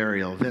proper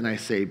burial, then I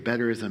say,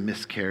 better is a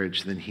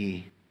miscarriage than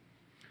he.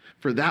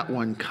 For that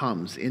one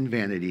comes in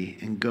vanity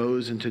and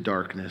goes into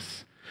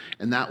darkness,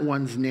 and that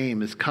one's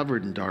name is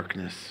covered in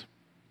darkness.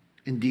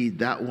 Indeed,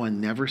 that one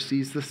never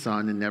sees the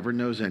sun and never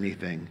knows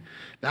anything.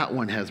 That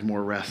one has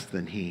more rest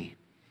than he.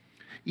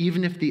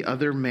 Even if the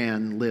other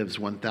man lives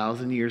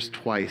 1,000 years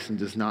twice and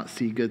does not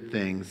see good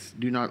things,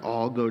 do not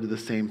all go to the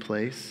same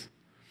place?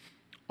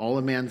 All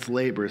a man's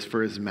labor is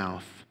for his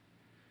mouth,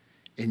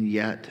 and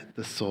yet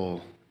the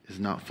soul is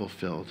not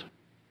fulfilled.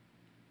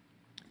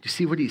 Do you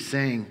see what he's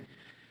saying?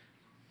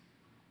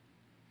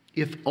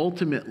 If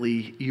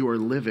ultimately you are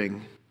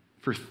living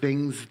for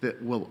things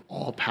that will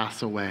all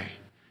pass away,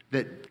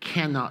 that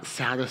cannot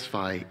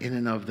satisfy in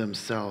and of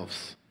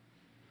themselves,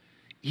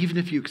 even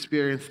if you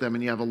experience them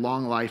and you have a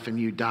long life and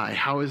you die,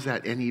 how is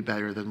that any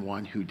better than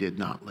one who did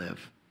not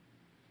live?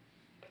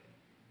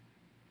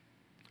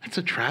 It's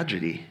a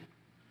tragedy.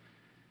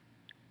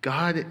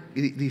 God,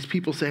 these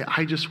people say,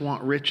 I just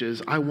want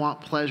riches, I want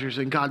pleasures,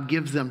 and God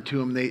gives them to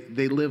them.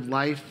 They live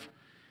life,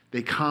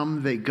 they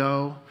come, they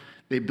go,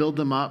 they build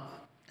them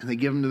up, and they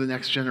give them to the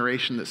next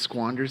generation that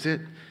squanders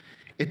it.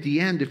 At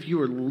the end, if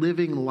you are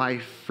living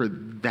life for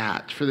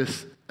that, for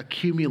this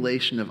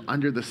accumulation of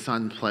under the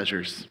sun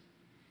pleasures,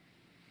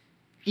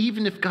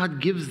 even if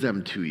God gives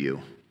them to you,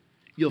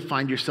 you'll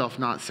find yourself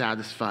not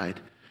satisfied.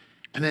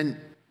 And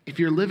then if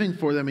you're living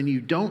for them and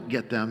you don't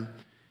get them,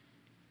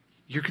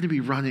 you're going to be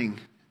running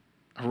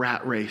a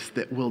rat race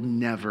that will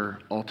never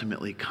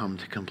ultimately come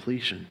to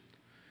completion.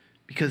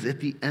 Because at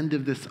the end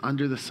of this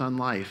under the sun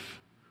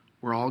life,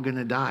 we're all going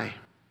to die.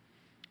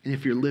 And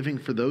if you're living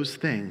for those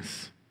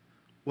things,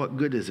 what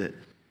good is it?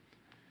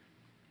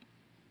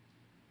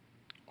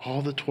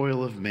 All the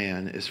toil of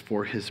man is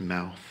for his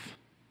mouth,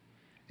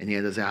 and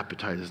yet his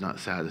appetite is not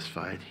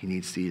satisfied. He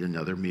needs to eat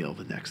another meal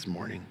the next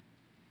morning.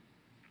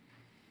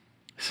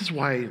 This is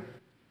why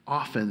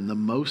often the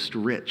most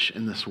rich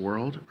in this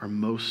world are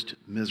most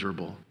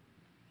miserable,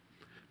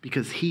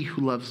 because he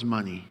who loves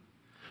money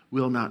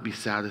will not be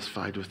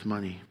satisfied with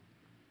money.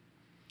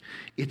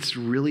 It's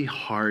really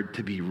hard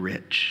to be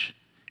rich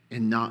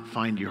and not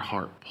find your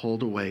heart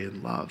pulled away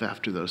in love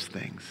after those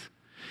things.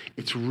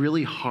 It's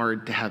really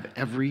hard to have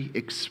every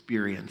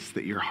experience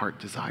that your heart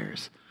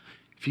desires.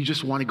 If you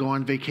just want to go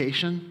on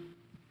vacation,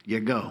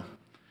 you go.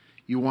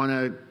 You want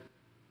to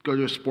go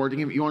to a sporting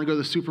game, you want to go to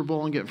the Super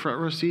Bowl and get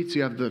front row seats,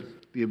 you have the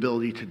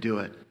ability to do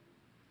it.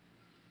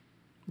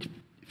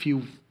 If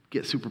you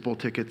get Super Bowl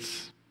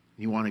tickets,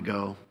 you want to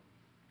go,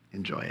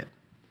 enjoy it.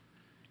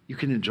 You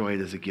can enjoy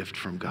it as a gift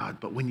from God.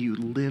 But when you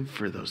live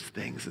for those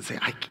things and say,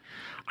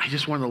 I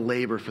just want to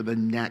labor for the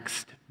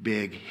next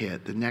big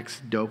hit, the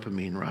next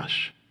dopamine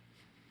rush.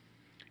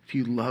 If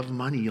you love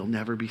money, you'll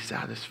never be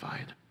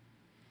satisfied.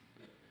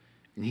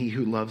 And he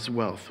who loves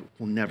wealth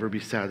will never be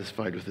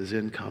satisfied with his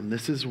income.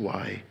 This is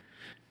why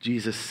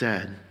Jesus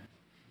said,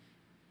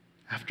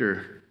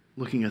 after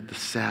looking at the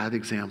sad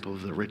example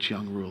of the rich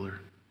young ruler,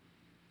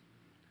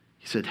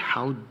 he said,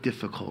 how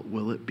difficult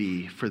will it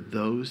be for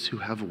those who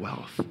have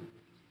wealth,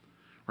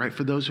 right?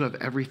 For those who have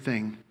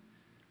everything,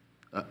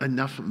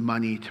 enough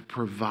money to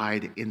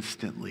provide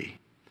instantly,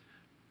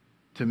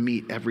 to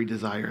meet every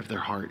desire of their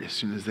heart as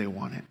soon as they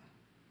want it.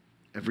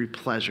 Every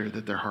pleasure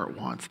that their heart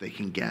wants, they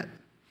can get.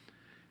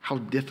 How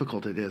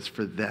difficult it is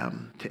for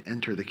them to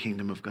enter the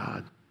kingdom of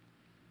God.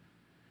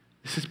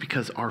 This is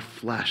because our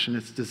flesh and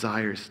its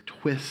desires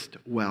twist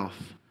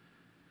wealth,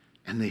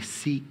 and they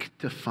seek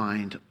to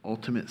find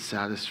ultimate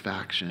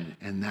satisfaction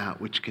in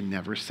that which can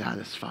never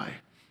satisfy.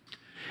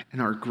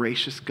 And our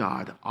gracious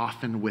God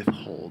often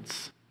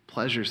withholds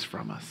pleasures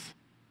from us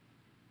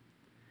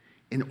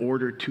in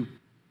order to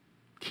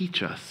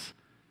teach us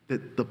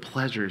that the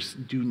pleasures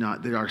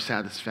that our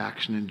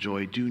satisfaction and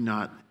joy do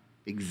not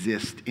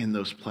exist in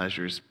those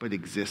pleasures, but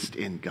exist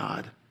in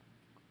God.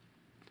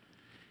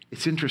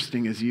 It's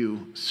interesting as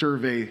you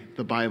survey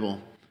the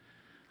Bible,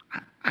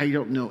 I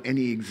don't know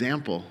any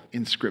example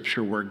in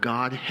Scripture where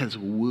God has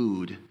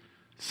wooed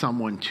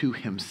someone to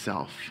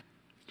himself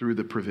through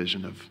the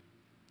provision of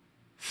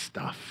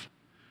stuff,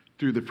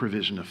 through the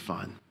provision of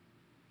fun.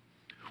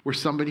 Where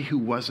somebody who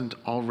wasn't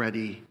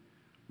already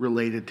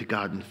related to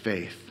God in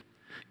faith,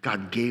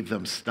 God gave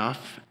them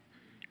stuff,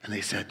 and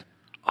they said,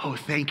 "Oh,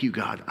 thank you,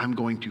 God, I'm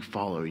going to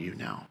follow you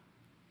now."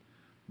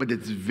 But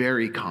it's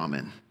very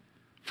common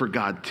for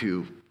God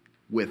to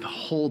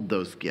withhold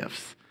those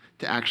gifts,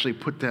 to actually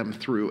put them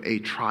through a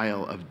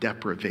trial of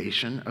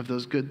deprivation of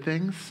those good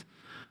things,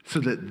 so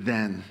that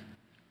then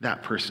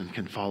that person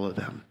can follow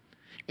them.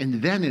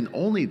 And then, and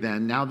only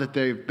then, now that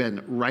they've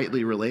been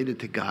rightly related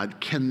to God,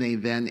 can they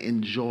then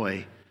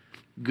enjoy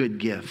good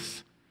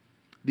gifts,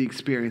 the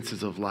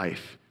experiences of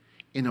life,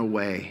 in a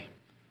way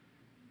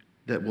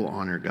that will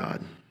honor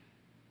God.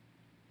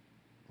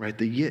 Right?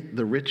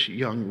 The rich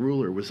young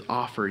ruler was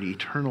offered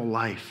eternal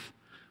life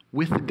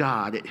with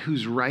God, at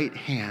whose right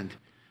hand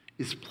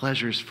is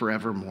pleasures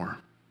forevermore.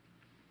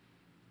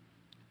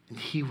 And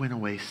he went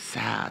away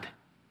sad.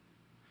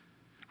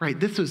 Right?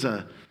 This was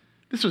a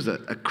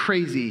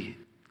crazy,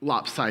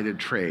 lopsided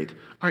trade.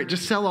 All right,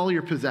 just sell all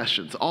your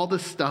possessions, all the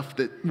stuff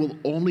that will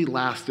only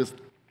last as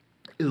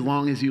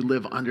long as you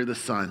live under the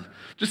sun.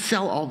 Just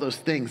sell all those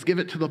things, give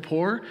it to the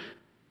poor,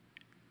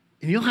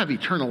 and you'll have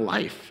eternal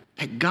life.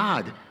 At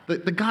God,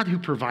 the God who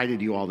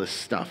provided you all this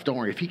stuff, don't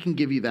worry, if he can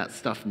give you that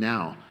stuff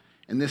now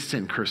in this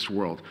sin-cursed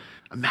world,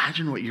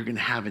 imagine what you're going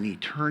to have in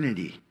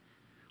eternity,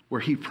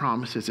 where he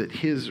promises at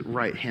his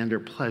right hand are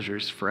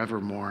pleasures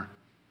forevermore.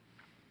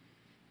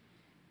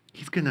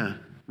 He's going to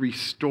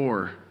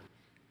restore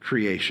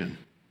creation.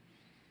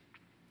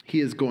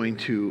 He is going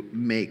to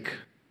make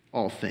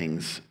all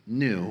things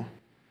new.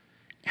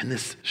 And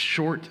this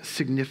short,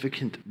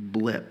 significant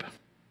blip,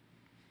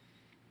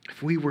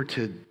 if we were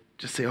to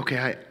just say,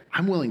 okay,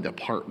 I'm willing to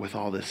part with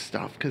all this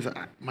stuff because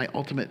my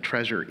ultimate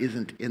treasure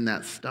isn't in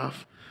that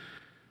stuff.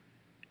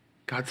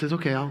 God says,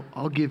 okay,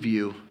 I'll give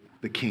you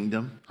the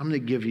kingdom. I'm going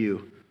to give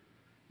you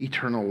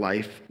eternal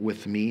life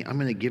with me. I'm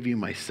going to give you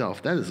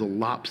myself. That is a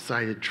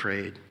lopsided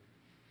trade.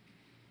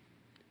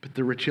 But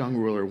the rich young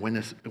ruler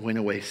went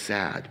away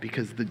sad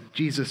because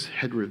Jesus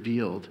had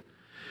revealed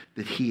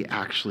that he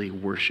actually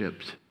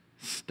worshiped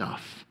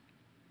stuff.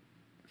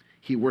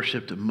 He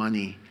worshiped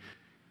money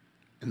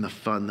and the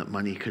fun that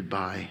money could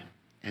buy,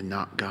 and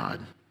not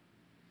God.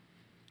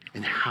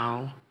 And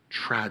how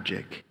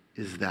tragic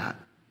is that?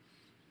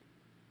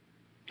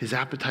 His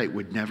appetite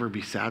would never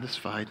be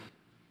satisfied.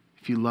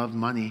 If you love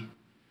money,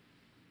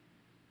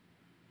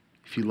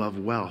 if you love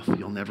wealth,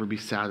 you'll never be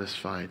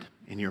satisfied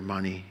in your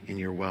money, in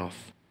your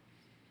wealth.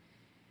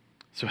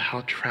 So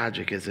how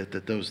tragic is it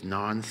that those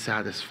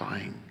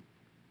non-satisfying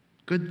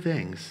good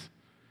things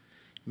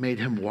made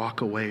him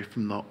walk away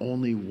from the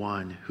only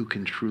one who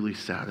can truly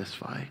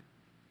satisfy,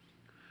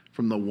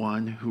 from the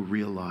one who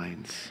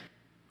realigns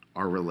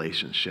our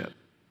relationship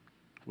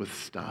with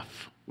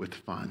stuff, with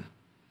fun.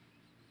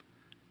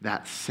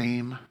 That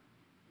same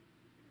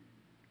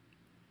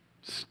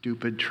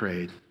stupid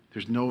trade.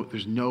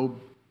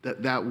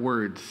 That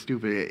word,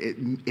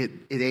 stupid,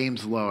 it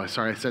aims low.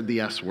 Sorry, I said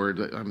the S word.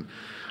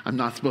 I'm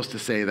not supposed to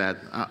say that.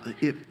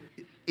 It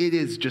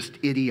is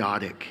just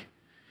idiotic.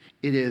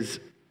 It is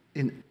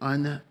an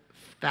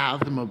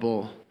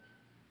unfathomable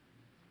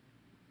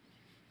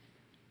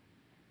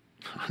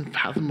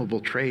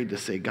trade to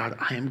say, God,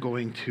 I am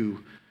going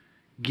to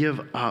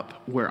give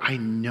up where I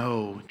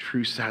know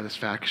true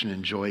satisfaction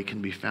and joy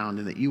can be found,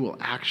 and that you will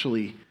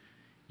actually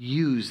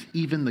use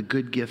even the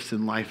good gifts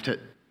in life to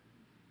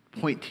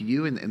point to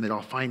you, and that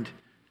I'll find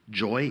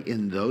joy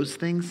in those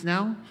things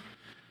now.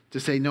 To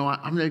say, no,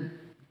 I'm going to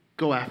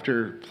go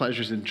after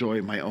pleasures and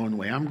joy my own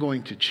way. I'm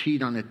going to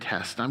cheat on a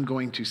test. I'm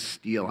going to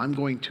steal. I'm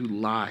going to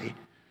lie.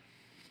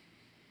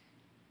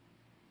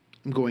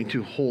 I'm going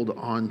to hold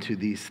on to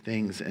these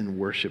things and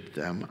worship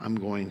them. I'm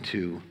going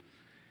to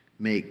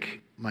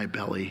make my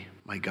belly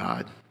my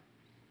God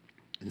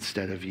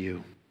instead of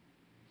you.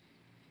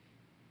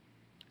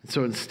 And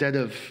so instead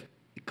of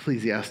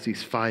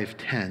Ecclesiastes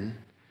 5:10,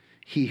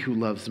 he who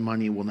loves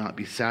money will not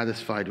be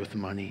satisfied with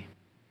money.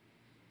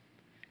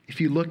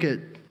 If you look at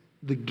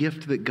the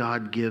gift that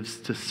God gives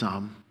to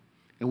some,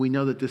 and we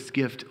know that this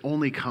gift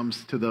only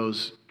comes to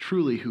those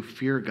truly who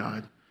fear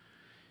God.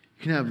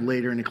 You can have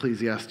later in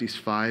Ecclesiastes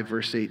 5,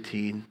 verse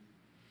 18.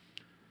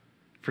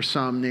 For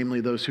some, namely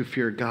those who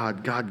fear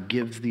God, God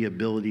gives the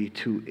ability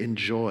to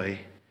enjoy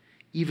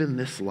even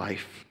this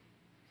life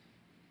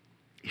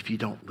if you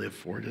don't live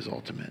for it as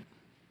ultimate.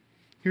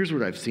 Here's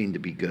what I've seen to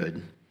be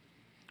good,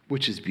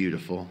 which is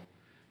beautiful: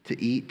 to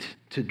eat,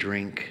 to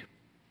drink,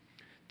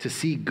 to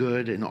see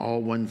good in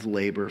all one's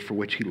labor for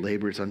which he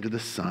labors under the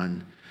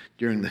sun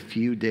during the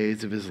few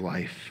days of his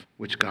life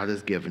which God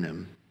has given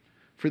him,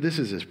 for this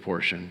is his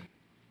portion.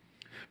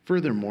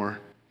 Furthermore,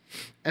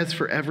 as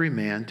for every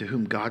man to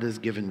whom God has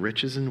given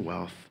riches and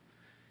wealth,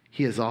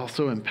 he has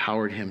also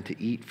empowered him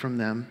to eat from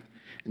them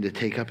and to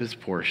take up his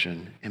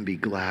portion and be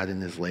glad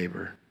in his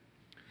labor.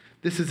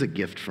 This is a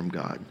gift from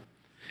God.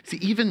 See,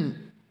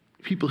 even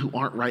people who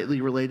aren't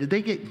rightly related,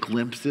 they get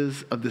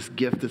glimpses of this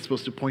gift that's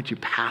supposed to point you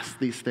past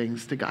these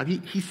things to God.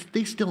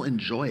 They still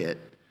enjoy it,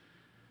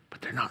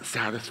 but they're not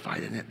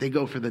satisfied in it. They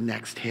go for the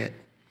next hit.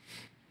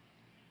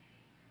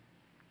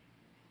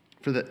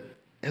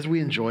 As we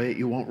enjoy it,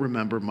 you won't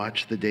remember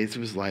much the days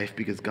of his life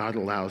because God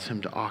allows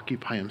him to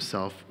occupy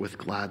himself with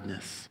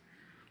gladness,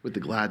 with the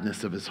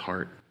gladness of his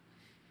heart.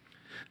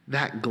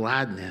 That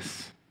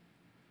gladness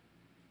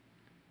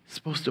is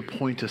supposed to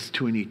point us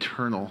to an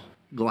eternal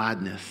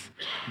gladness.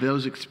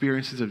 Those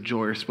experiences of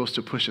joy are supposed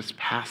to push us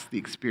past the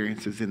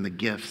experiences in the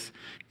gifts,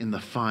 in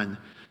the fun,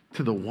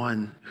 to the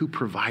one who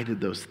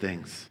provided those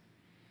things.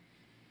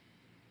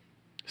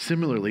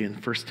 Similarly, in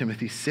 1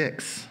 Timothy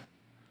 6,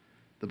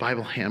 the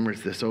Bible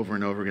hammers this over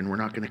and over again. We're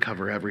not going to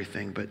cover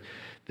everything, but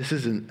this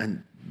is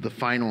the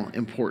final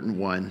important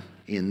one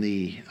in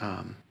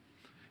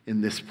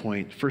this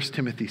point. 1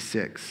 Timothy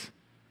 6.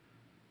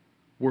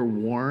 We're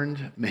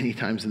warned many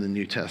times in the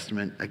New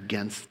Testament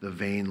against the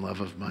vain love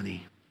of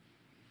money.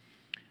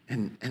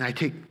 And I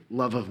take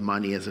love of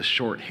money as a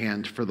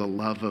shorthand for the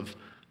love of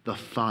the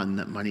fun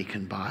that money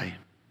can buy.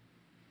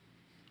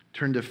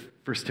 Turn to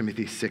 1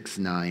 Timothy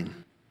 6:9.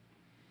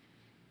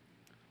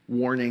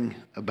 Warning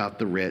about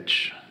the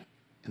rich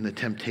and the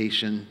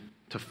temptation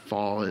to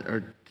fall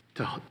or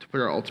to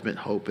put our ultimate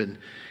hope in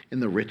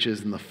the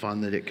riches and the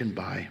fun that it can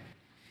buy.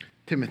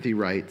 Timothy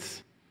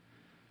writes,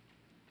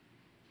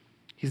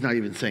 he's not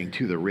even saying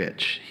to the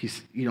rich.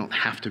 You don't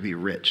have to be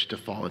rich to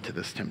fall into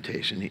this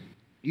temptation.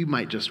 You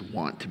might just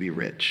want to be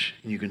rich,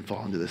 and you can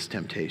fall into this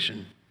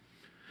temptation.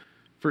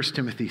 1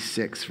 Timothy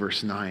 6,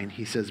 verse 9,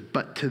 he says,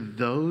 But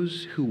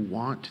those who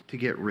want to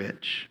get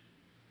rich,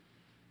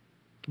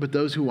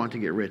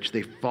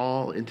 they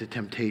fall into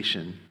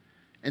temptation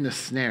and a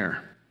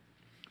snare,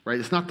 right?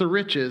 It's not the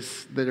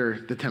riches that are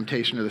the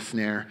temptation or the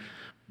snare,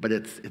 but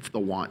it's the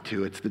want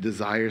to. It's the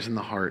desires in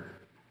the heart.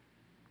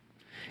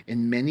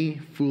 And many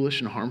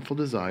foolish and harmful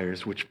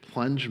desires which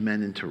plunge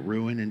men into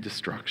ruin and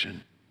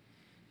destruction.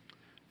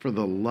 For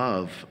the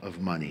love of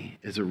money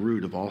is a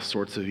root of all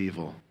sorts of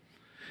evil,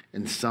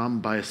 and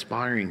some, by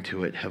aspiring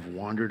to it, have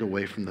wandered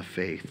away from the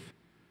faith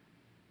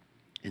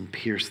and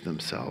pierced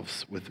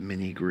themselves with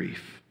many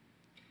grief.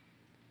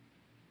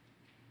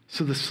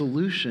 So the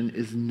solution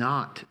is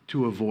not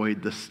to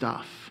avoid the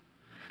stuff,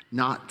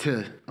 not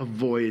to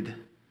avoid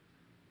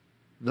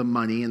the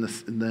money and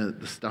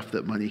the stuff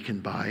that money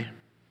can buy.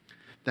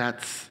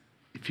 That's,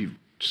 if you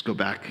just go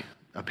back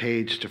a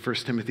page to 1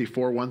 Timothy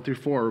 4, 1 through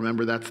 4,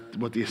 remember that's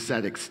what the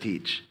ascetics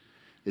teach.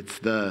 It's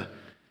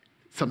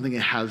something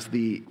that has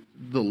the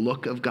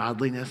look of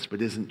godliness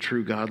but isn't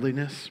true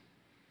godliness.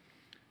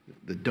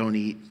 The don't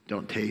eat,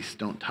 don't taste,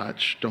 don't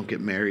touch, don't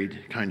get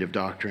married kind of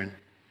doctrine.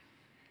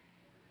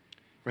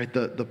 Right?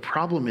 The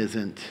problem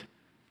isn't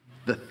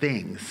the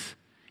things.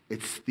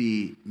 It's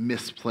the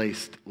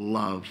misplaced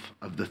love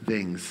of the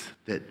things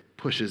that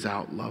pushes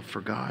out love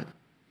for God.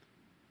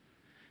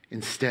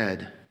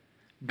 Instead,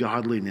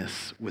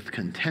 godliness with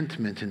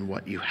contentment in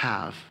what you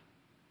have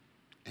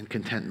and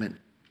contentment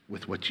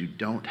with what you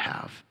don't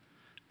have.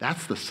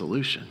 That's the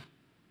solution.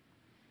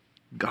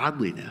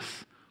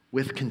 Godliness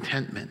with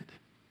contentment,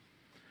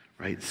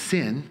 right?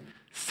 Sin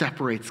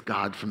separates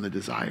God from the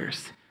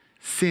desires.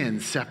 Sin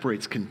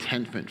separates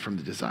contentment from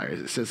the desires.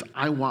 It says,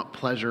 I want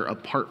pleasure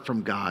apart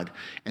from God,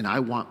 and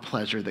I want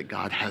pleasure that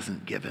God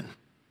hasn't given.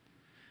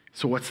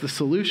 So what's the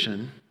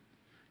solution?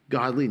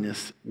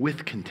 Godliness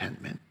with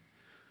contentment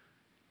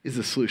is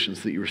the solution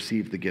so that you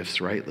receive the gifts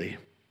rightly.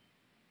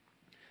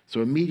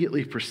 So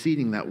immediately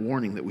preceding that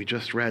warning that we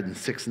just read in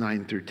 6,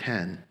 9 through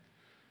 10,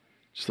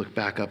 just look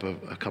back up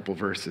a couple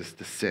verses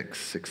to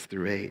 6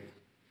 through 8.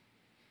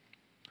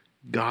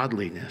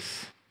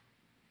 Godliness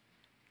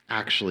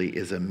actually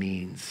is a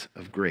means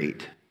of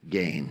great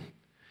gain.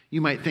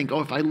 You might think,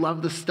 if I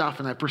love the stuff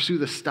and I pursue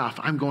the stuff,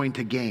 I'm going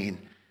to gain.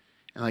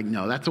 And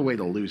no, that's a way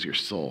to lose your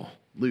soul,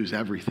 lose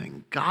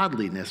everything.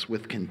 Godliness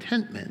with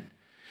contentment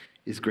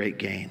is great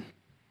gain.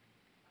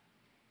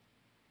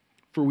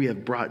 For we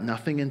have brought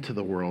nothing into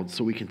the world,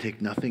 so we can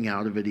take nothing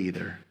out of it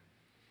either.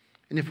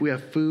 And if we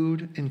have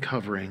food and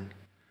covering,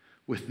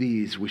 with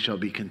these we shall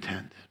be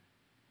content.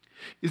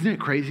 Isn't it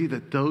crazy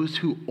that those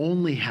who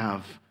only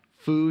have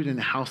food and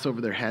a house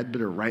over their head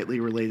but are rightly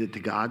related to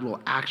God will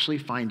actually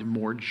find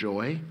more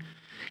joy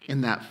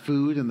in that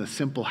food and the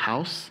simple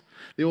house?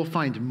 They will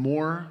find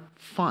more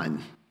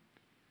fun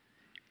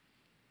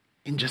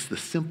in just the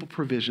simple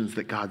provisions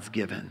that God's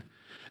given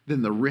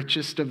than the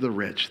richest of the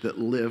rich that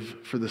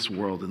live for this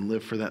world and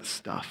live for that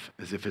stuff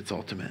as if it's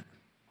ultimate.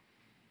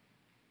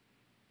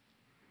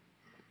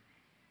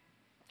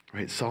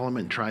 Right?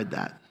 Solomon tried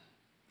that.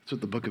 That's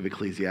what the book of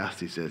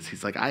Ecclesiastes is.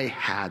 He's like, I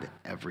had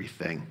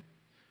everything.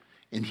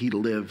 And he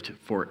lived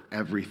for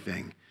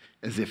everything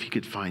as if he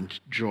could find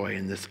joy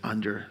in this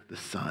under the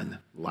sun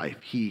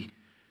life. He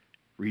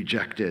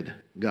rejected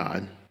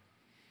God.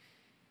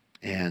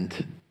 And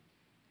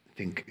I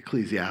think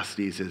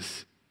Ecclesiastes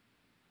is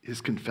his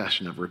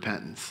confession of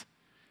repentance.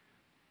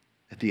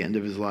 at the end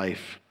of his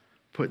life,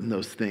 putting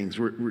those things.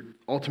 We're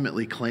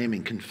ultimately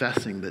claiming,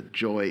 confessing that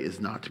joy is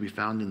not to be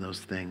found in those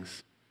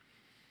things.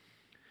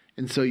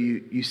 And so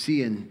you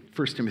see in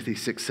 1 Timothy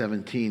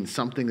 6:17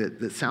 something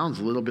that sounds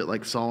a little bit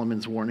like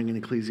Solomon's warning in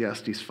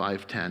Ecclesiastes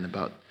 5:10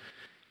 about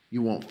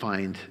you won't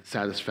find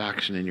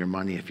satisfaction in your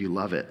money if you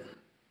love it.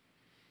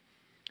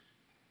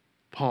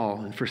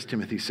 Paul in 1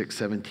 Timothy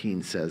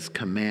 6:17 says,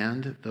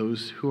 command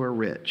those who are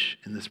rich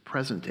in this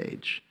present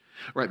age.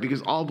 Right,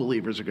 because all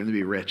believers are going to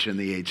be rich in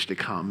the age to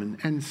come.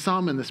 And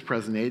some in this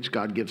present age,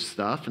 God gives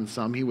stuff, and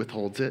some he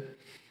withholds it.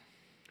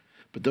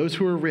 But those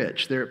who are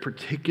rich, they're at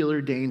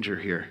particular danger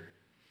here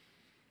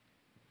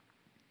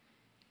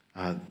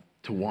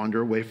to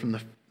wander away from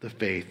the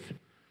faith,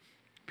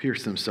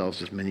 pierce themselves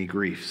with many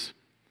griefs.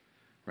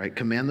 Right,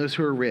 command those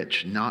who are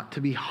rich not to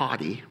be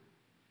haughty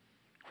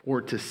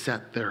or to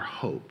set their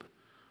hope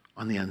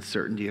on the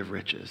uncertainty of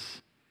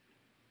riches.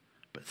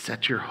 But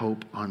set your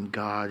hope on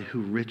God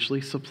who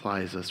richly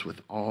supplies us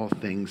with all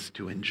things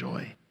to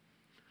enjoy.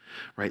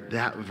 Right,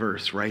 that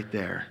verse right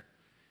there,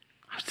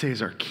 I would say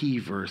is our key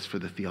verse for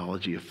the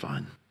theology of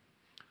fun.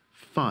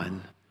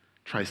 Fun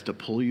tries to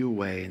pull you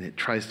away, and it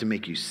tries to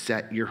make you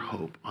set your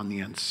hope on the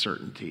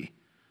uncertainty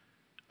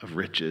of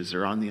riches,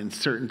 or on the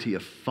uncertainty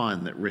of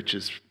fun that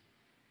riches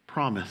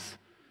promise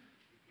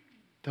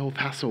that will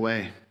pass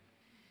away,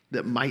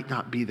 that might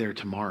not be there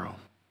tomorrow,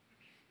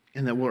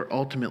 and that were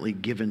ultimately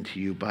given to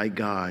you by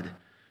God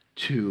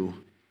to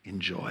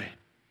enjoy.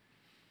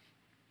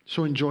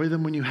 So enjoy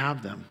them when you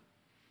have them.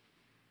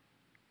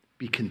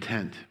 Be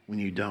content when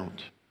you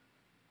don't.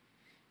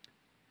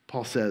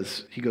 Paul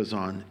says, he goes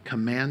on,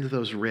 command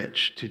those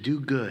rich to do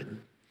good,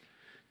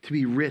 to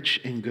be rich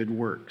in good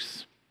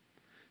works,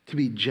 to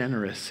be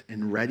generous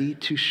and ready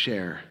to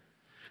share.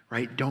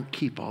 Right? Don't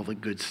keep all the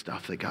good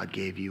stuff that God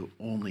gave you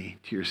only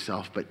to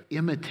yourself, but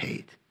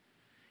imitate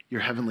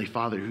your heavenly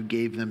Father who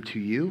gave them to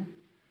you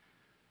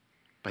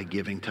by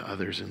giving to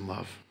others in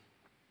love,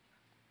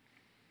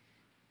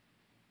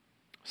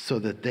 so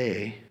that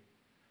they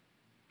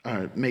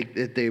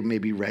may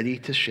be ready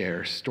to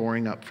share,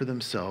 storing up for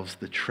themselves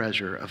the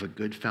treasure of a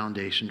good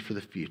foundation for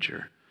the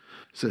future,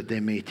 so that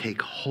they may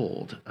take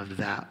hold of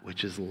that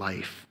which is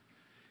life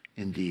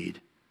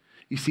indeed.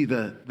 You see,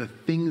 the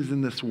things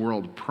in this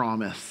world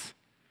promise,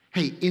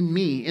 hey, in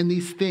me, in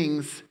these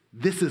things,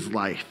 this is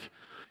life.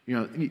 You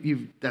know,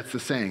 that's the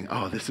saying,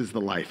 oh, this is the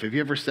life. Have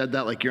you ever said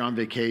that? Like you're on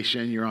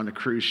vacation, you're on a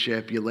cruise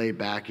ship, you lay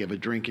back, you have a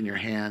drink in your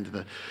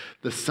hand,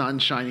 the sun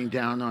shining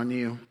down on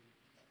you,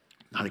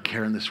 not a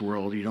care in this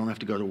world, you don't have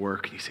to go to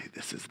work, and you say,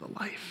 this is the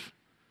life.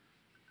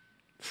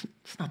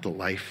 It's not the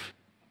life.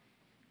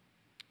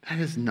 That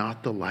is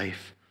not the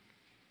life.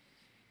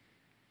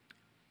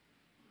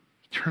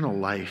 Eternal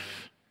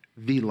life,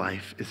 the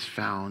life, is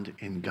found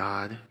in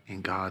God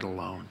and God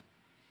alone.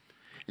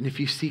 And if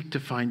you seek to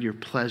find your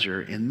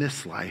pleasure in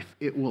this life,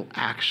 it will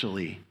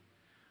actually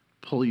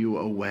pull you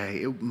away.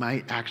 It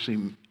might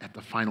actually, at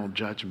the final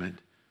judgment,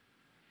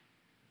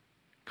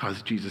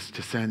 cause Jesus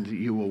to send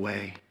you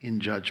away in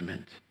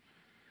judgment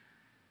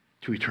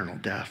to eternal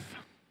death.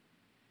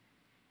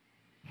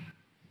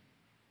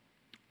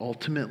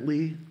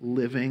 Ultimately,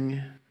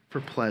 living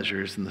for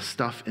pleasures and the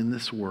stuff in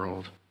this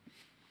world,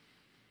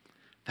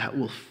 that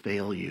will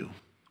fail you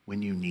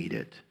when you need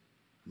it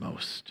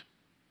most.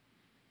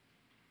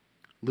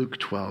 Luke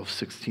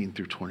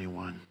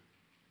 12:16-21.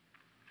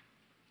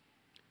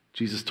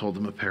 Jesus told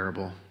them a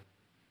parable,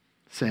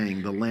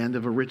 saying, the land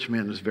of a rich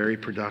man was very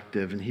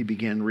productive, and he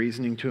began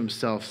reasoning to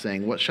himself,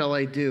 saying, what shall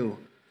I do,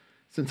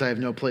 since I have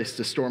no place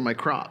to store my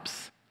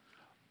crops?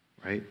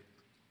 Right?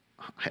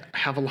 I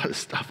have a lot of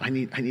stuff. I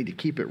need to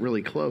keep it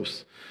really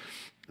close.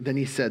 Then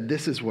he said,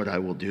 this is what I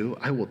will do.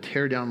 I will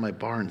tear down my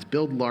barns,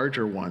 build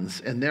larger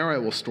ones, and there I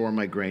will store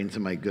my grains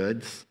and my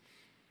goods.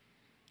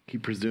 He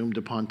presumed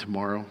upon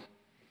tomorrow.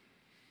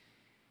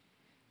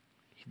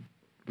 He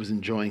was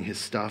enjoying his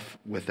stuff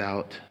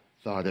without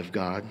thought of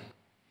God.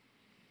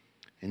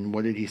 And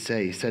what did he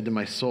say? He said to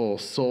my soul,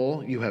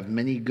 soul, you have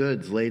many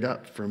goods laid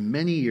up for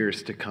many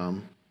years to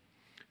come.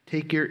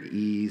 Take your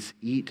ease,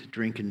 eat,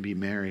 drink, and be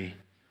merry.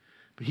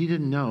 But he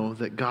didn't know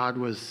that God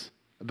was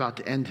about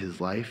to end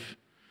his life.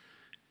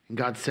 And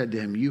God said to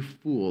him, you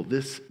fool,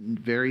 this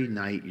very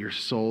night your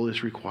soul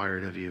is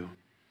required of you.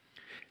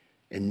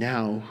 And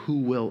now who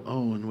will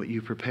own what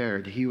you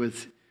prepared? He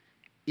was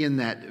in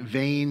that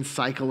vain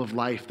cycle of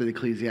life that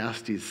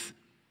Ecclesiastes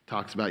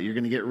talks about. You're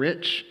going to get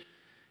rich,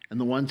 and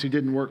the ones who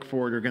didn't work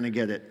for it are going to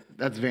get it.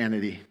 That's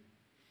vanity.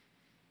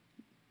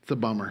 It's a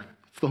bummer.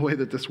 It's the way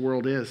that this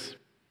world is.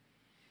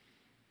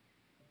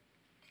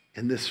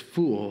 And this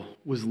fool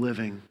was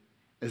living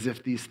as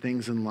if these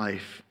things in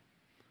life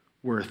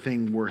were a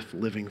thing worth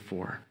living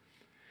for.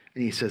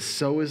 And he says,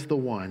 so is the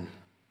one,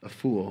 a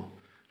fool,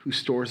 who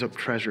stores up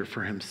treasure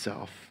for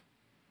himself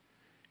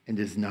and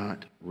is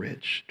not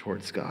rich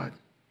towards God.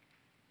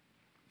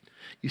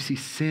 You see,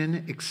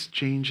 sin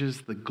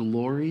exchanges the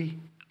glory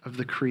of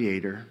the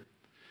Creator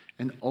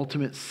and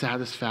ultimate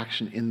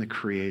satisfaction in the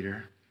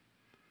Creator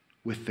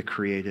with the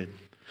created.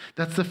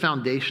 That's the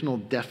foundational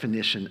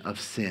definition of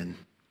sin.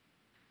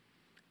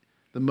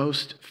 The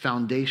most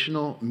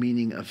foundational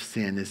meaning of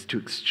sin is to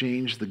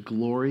exchange the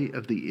glory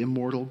of the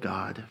immortal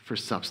God for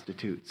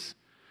substitutes,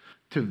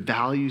 to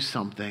value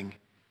something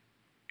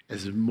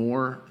as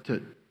more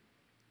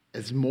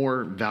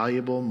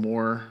valuable,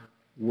 more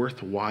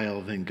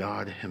worthwhile than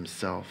God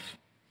himself.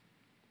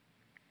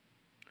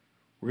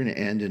 We're going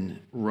to end in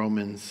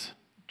Romans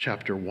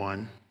chapter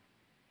 1.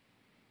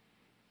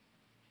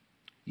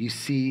 You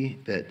see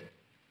that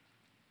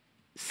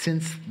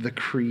since the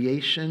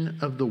creation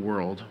of the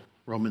world,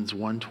 Romans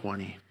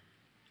 1:20,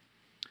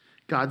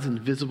 God's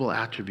invisible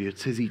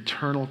attributes, his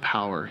eternal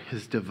power,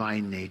 his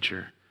divine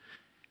nature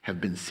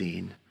have been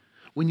seen.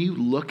 When you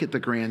look at the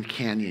Grand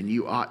Canyon,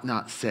 you ought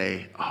not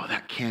say, oh,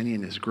 that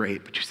canyon is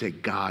great, but you say,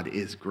 God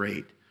is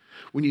great.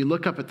 When you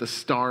look up at the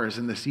stars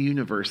in this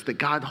universe that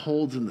God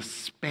holds in the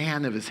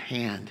span of his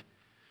hand,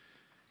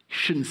 you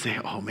shouldn't say,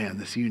 oh man,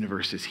 this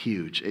universe is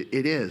huge.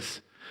 It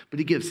is, but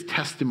he gives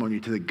testimony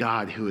to the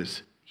God who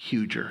is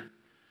huger.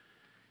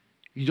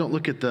 You don't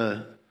look at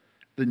the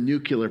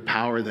nuclear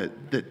power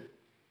that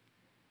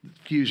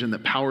fusion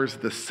that powers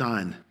the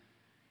sun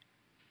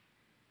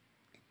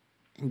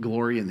and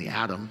glory in the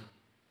atom.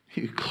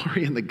 You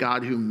glory in the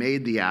God who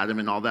made the atom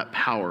and all that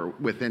power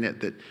within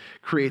it that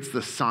creates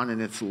the sun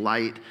and its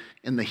light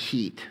and the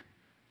heat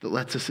that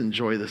lets us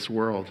enjoy this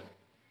world.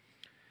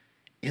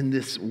 And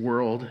this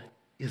world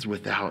is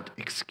without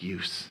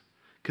excuse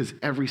because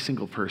every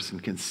single person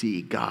can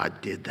see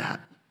God did that.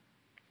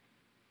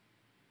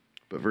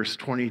 But verse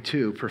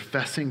 22,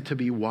 professing to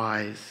be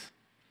wise,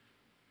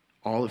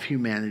 all of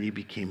humanity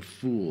became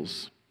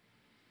fools.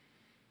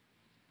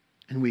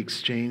 And we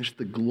exchanged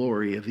the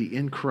glory of the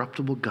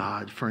incorruptible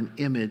God for an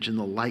image in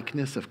the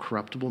likeness of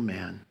corruptible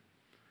man,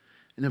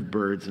 and of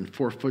birds and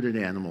four-footed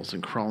animals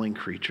and crawling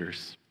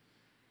creatures.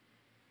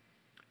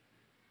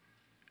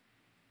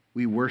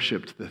 We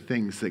worshiped the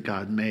things that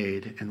God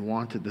made and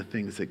wanted the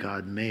things that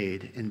God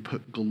made and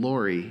put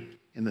glory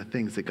in the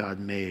things that God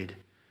made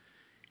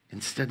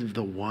instead of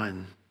the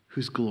one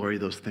whose glory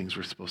those things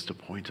were supposed to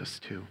point us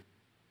to.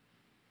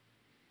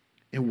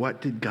 And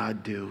what did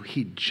God do?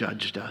 He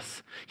judged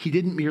us. He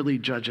didn't merely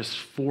judge us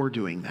for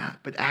doing that,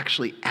 but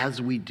actually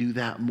as we do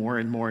that more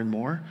and more and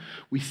more,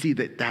 we see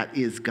that that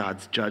is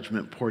God's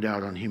judgment poured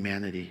out on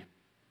humanity.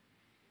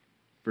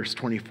 Verse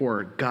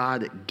 24,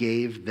 God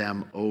gave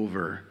them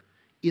over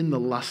in the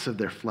lusts of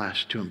their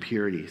flesh to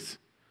impurities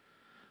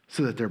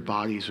so that their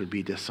bodies would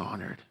be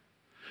dishonored.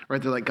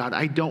 Right? They're like, God,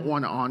 I don't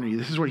want to honor you.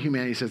 This is what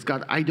humanity says.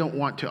 God, I don't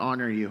want to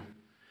honor you.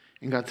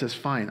 And God says,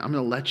 fine, I'm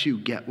going to let you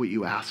get what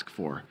you ask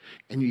for.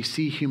 And you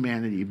see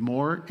humanity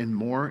more and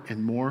more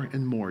and more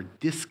and more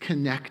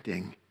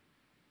disconnecting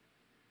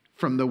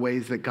from the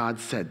ways that God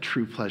said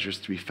true pleasures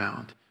to be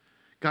found.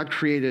 God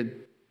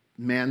created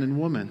man and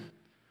woman,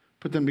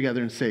 put them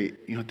together and say,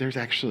 there's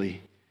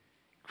actually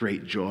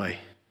great joy,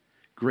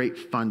 great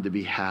fun to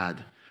be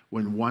had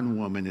when one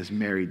woman is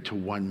married to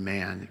one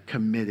man,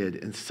 committed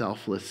in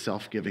selfless,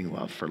 self-giving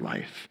love for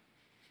life.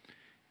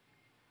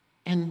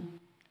 And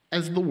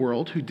as the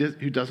world who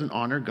doesn't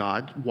honor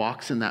God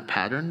walks in that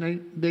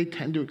pattern, they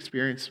tend to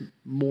experience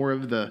more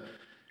of the,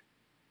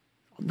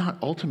 not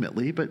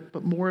ultimately,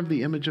 but more of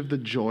the image of the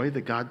joy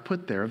that God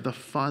put there, of the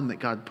fun that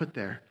God put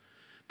there.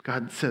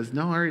 God says,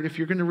 no, all right, if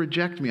you're going to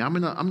reject me, I'm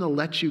going to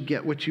let you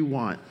get what you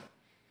want.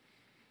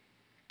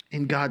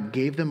 And God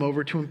gave them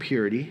over to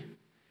impurity.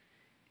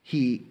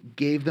 He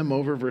gave them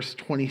over, verse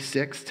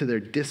 26, to their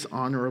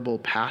dishonorable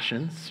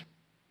passions.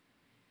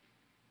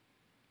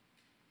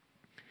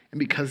 And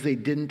because they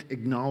didn't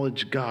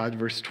acknowledge God,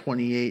 verse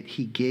 28,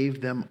 he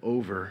gave them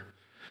over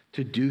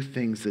to do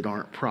things that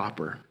aren't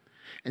proper.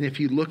 And if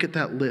you look at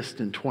that list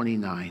in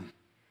 29,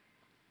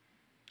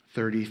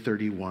 30,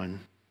 31,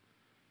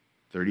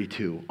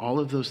 32, all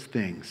of those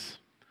things,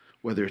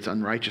 whether it's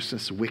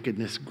unrighteousness,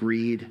 wickedness,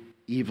 greed,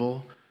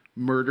 evil,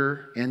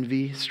 murder,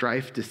 envy,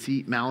 strife,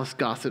 deceit, malice,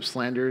 gossip,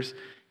 slanders,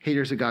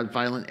 haters of God,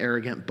 violent,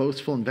 arrogant,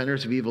 boastful,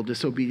 inventors of evil,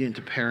 disobedient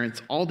to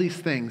parents, all these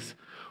things,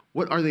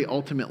 what are they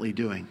ultimately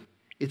doing?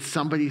 It's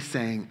somebody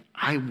saying,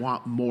 I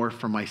want more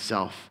for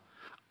myself.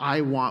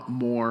 I want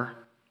more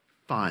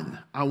fun.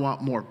 I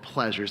want more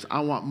pleasures. I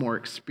want more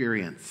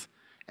experience.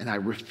 And I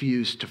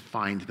refuse to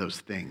find those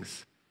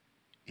things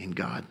in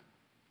God.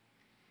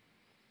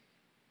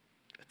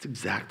 That's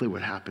exactly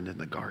what happened in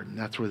the garden.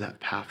 That's where that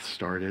path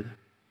started.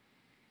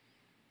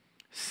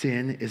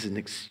 Sin is an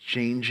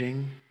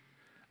exchanging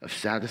of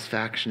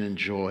satisfaction and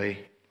joy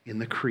in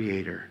the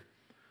Creator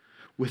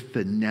with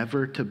the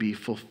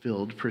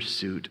never-to-be-fulfilled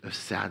pursuit of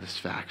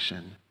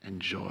satisfaction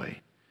and joy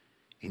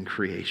in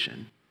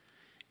creation.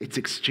 It's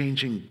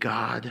exchanging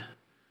God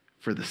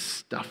for the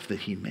stuff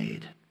that he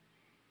made.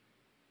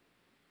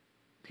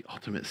 The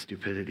ultimate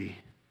stupidity.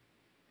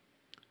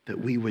 That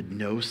we would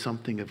know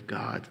something of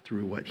God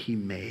through what he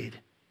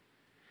made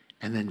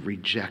and then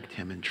reject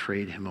him and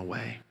trade him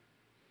away.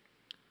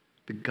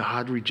 The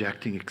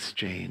God-rejecting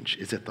exchange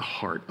is at the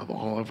heart of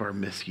all of our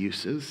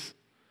misuses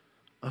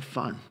of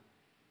fun.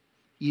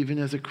 Even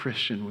as a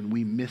Christian, when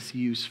we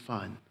misuse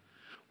fun,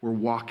 we're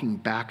walking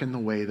back in the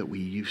way that we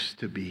used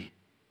to be.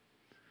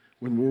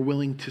 when we're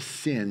willing to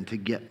sin to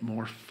get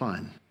more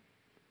fun.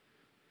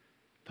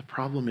 The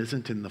problem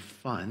isn't in the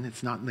fun.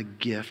 It's not in the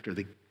gift or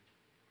the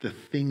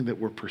thing that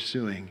we're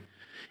pursuing.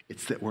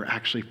 It's that we're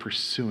actually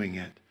pursuing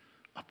it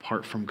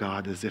apart from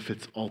God as if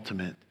it's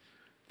ultimate,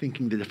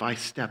 thinking that if I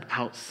step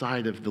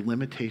outside of the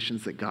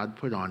limitations that God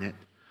put on it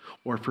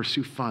or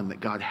pursue fun that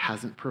God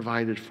hasn't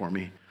provided for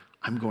me,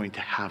 I'm going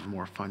to have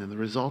more fun. And the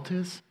result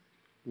is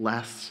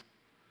less.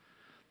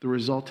 The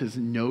result is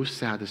no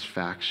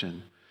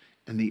satisfaction.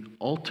 And the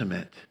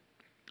ultimate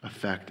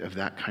effect of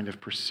that kind of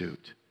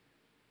pursuit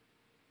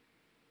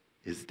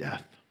is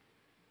death.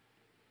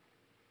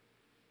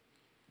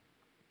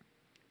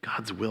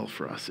 God's will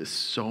for us is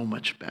so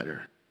much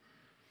better.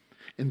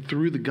 And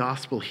through the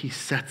gospel, he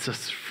sets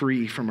us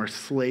free from our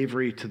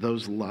slavery to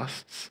those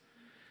lusts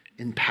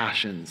and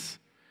passions.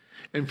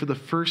 And for the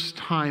first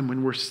time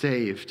when we're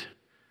saved,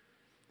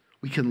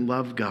 we can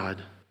love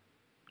God.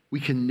 We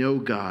can know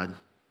God.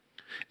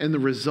 And the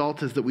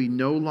result is that we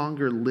no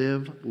longer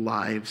live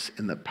lives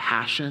in the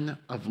passion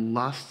of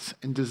lusts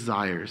and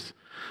desires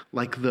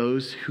like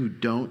those who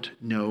don't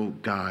know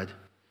God.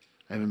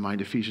 I have in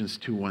mind Ephesians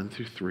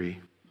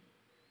 2:1-3.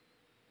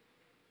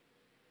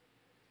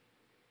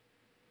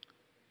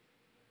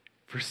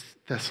 1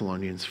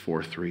 Thessalonians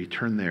 4:3.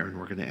 Turn there and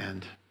we're going to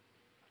end.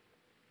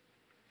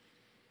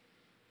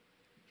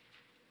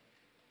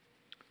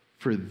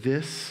 For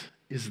this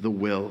is the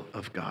will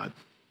of God.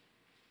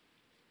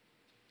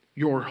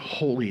 Your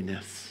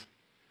holiness.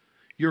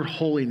 Your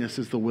holiness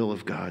is the will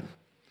of God.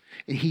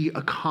 And he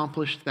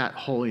accomplished that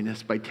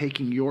holiness by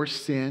taking your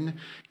sin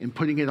and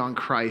putting it on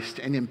Christ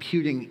and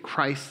imputing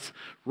Christ's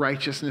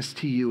righteousness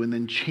to you and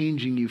then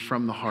changing you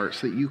from the heart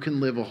so that you can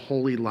live a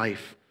holy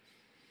life.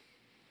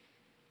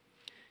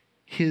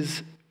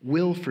 His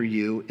will for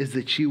you is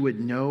that you would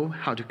know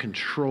how to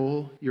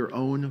control your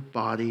own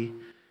body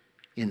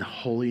in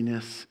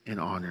holiness and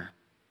honor.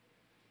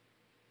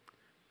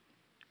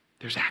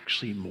 There's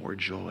actually more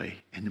joy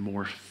and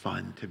more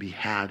fun to be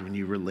had when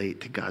you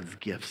relate to God's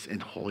gifts in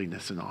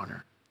holiness and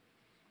honor.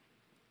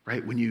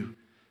 Right? When you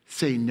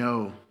say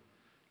no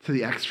to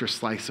the extra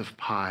slice of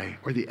pie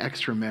or the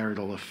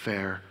extramarital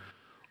affair,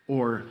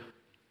 or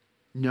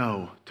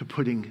no to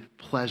putting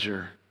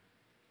pleasure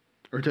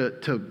or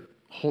to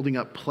holding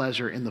up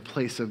pleasure in the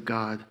place of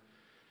God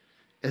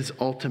as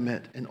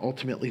ultimate and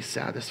ultimately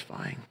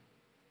satisfying.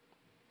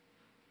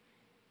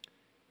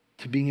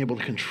 To being able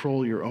to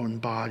control your own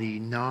body,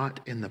 not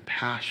in the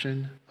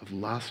passion of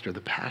lust or the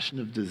passion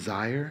of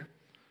desire,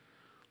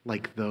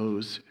 like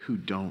those who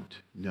don't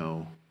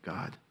know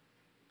God,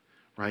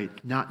 right?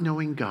 Not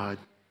knowing God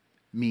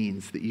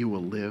means that you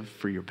will live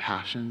for your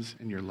passions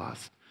and your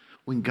lust.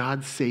 When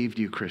God saved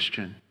you,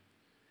 Christian,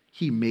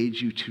 he made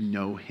you to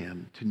know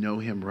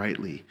him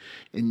rightly.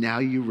 And now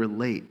you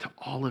relate to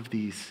all of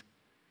these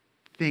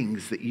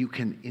things that you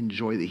can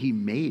enjoy, that he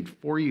made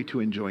for you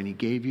to enjoy, and he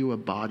gave you a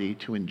body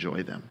to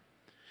enjoy them.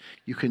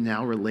 You can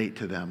now relate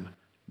to them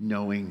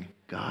knowing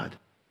God.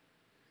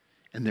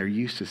 And their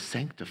use is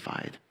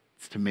sanctified.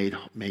 It's to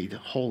made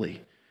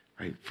holy,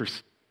 right?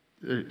 First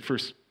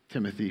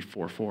Timothy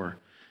 4:4.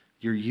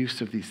 Your use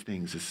of these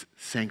things is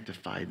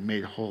sanctified,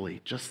 made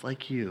holy, just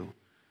like you,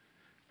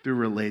 through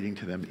relating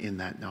to them in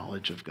that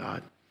knowledge of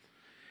God.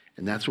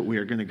 And that's what we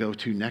are going to go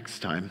to next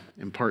time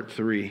in part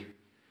 3,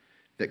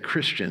 that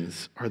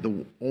Christians are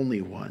the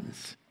only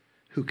ones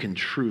who can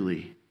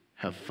truly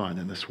have fun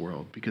in this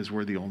world because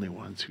we're the only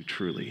ones who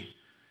truly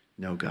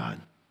know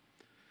God.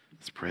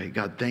 Let's pray.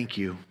 God, thank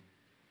you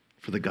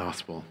for the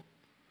gospel.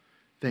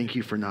 Thank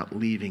you for not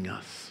leaving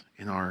us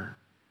in our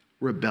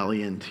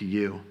rebellion to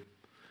you,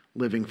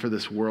 living for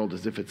this world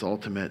as if it's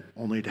ultimate,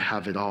 only to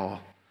have it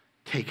all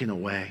taken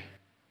away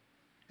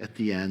at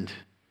the end.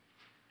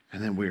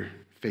 And then we're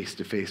face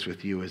to face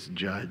with you as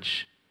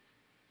judge.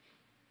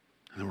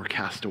 And then we're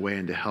cast away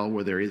into hell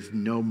where there is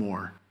no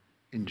more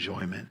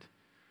enjoyment.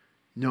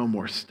 No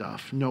more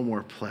stuff, no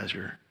more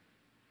pleasure,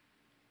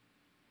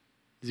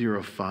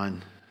 zero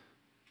fun,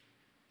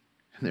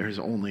 and there is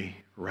only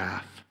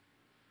wrath.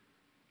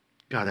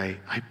 God,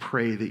 I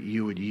pray that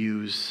you would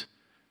use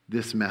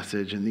this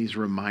message and these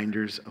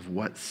reminders of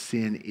what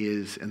sin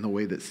is and the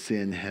way that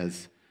sin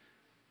has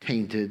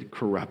tainted,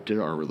 corrupted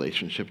our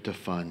relationship to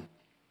fun,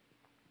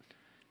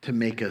 to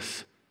make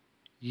us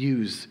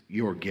use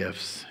your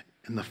gifts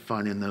and the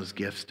fun in those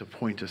gifts to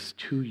point us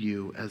to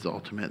you as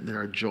ultimate, and that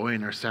our joy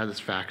and our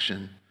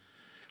satisfaction,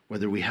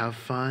 whether we have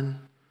fun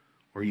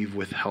or you've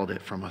withheld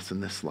it from us in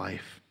this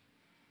life,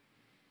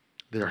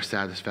 that our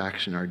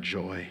satisfaction, our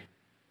joy,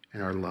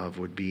 and our love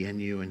would be in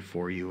you and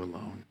for you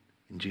alone.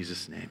 In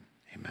Jesus' name,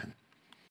 amen.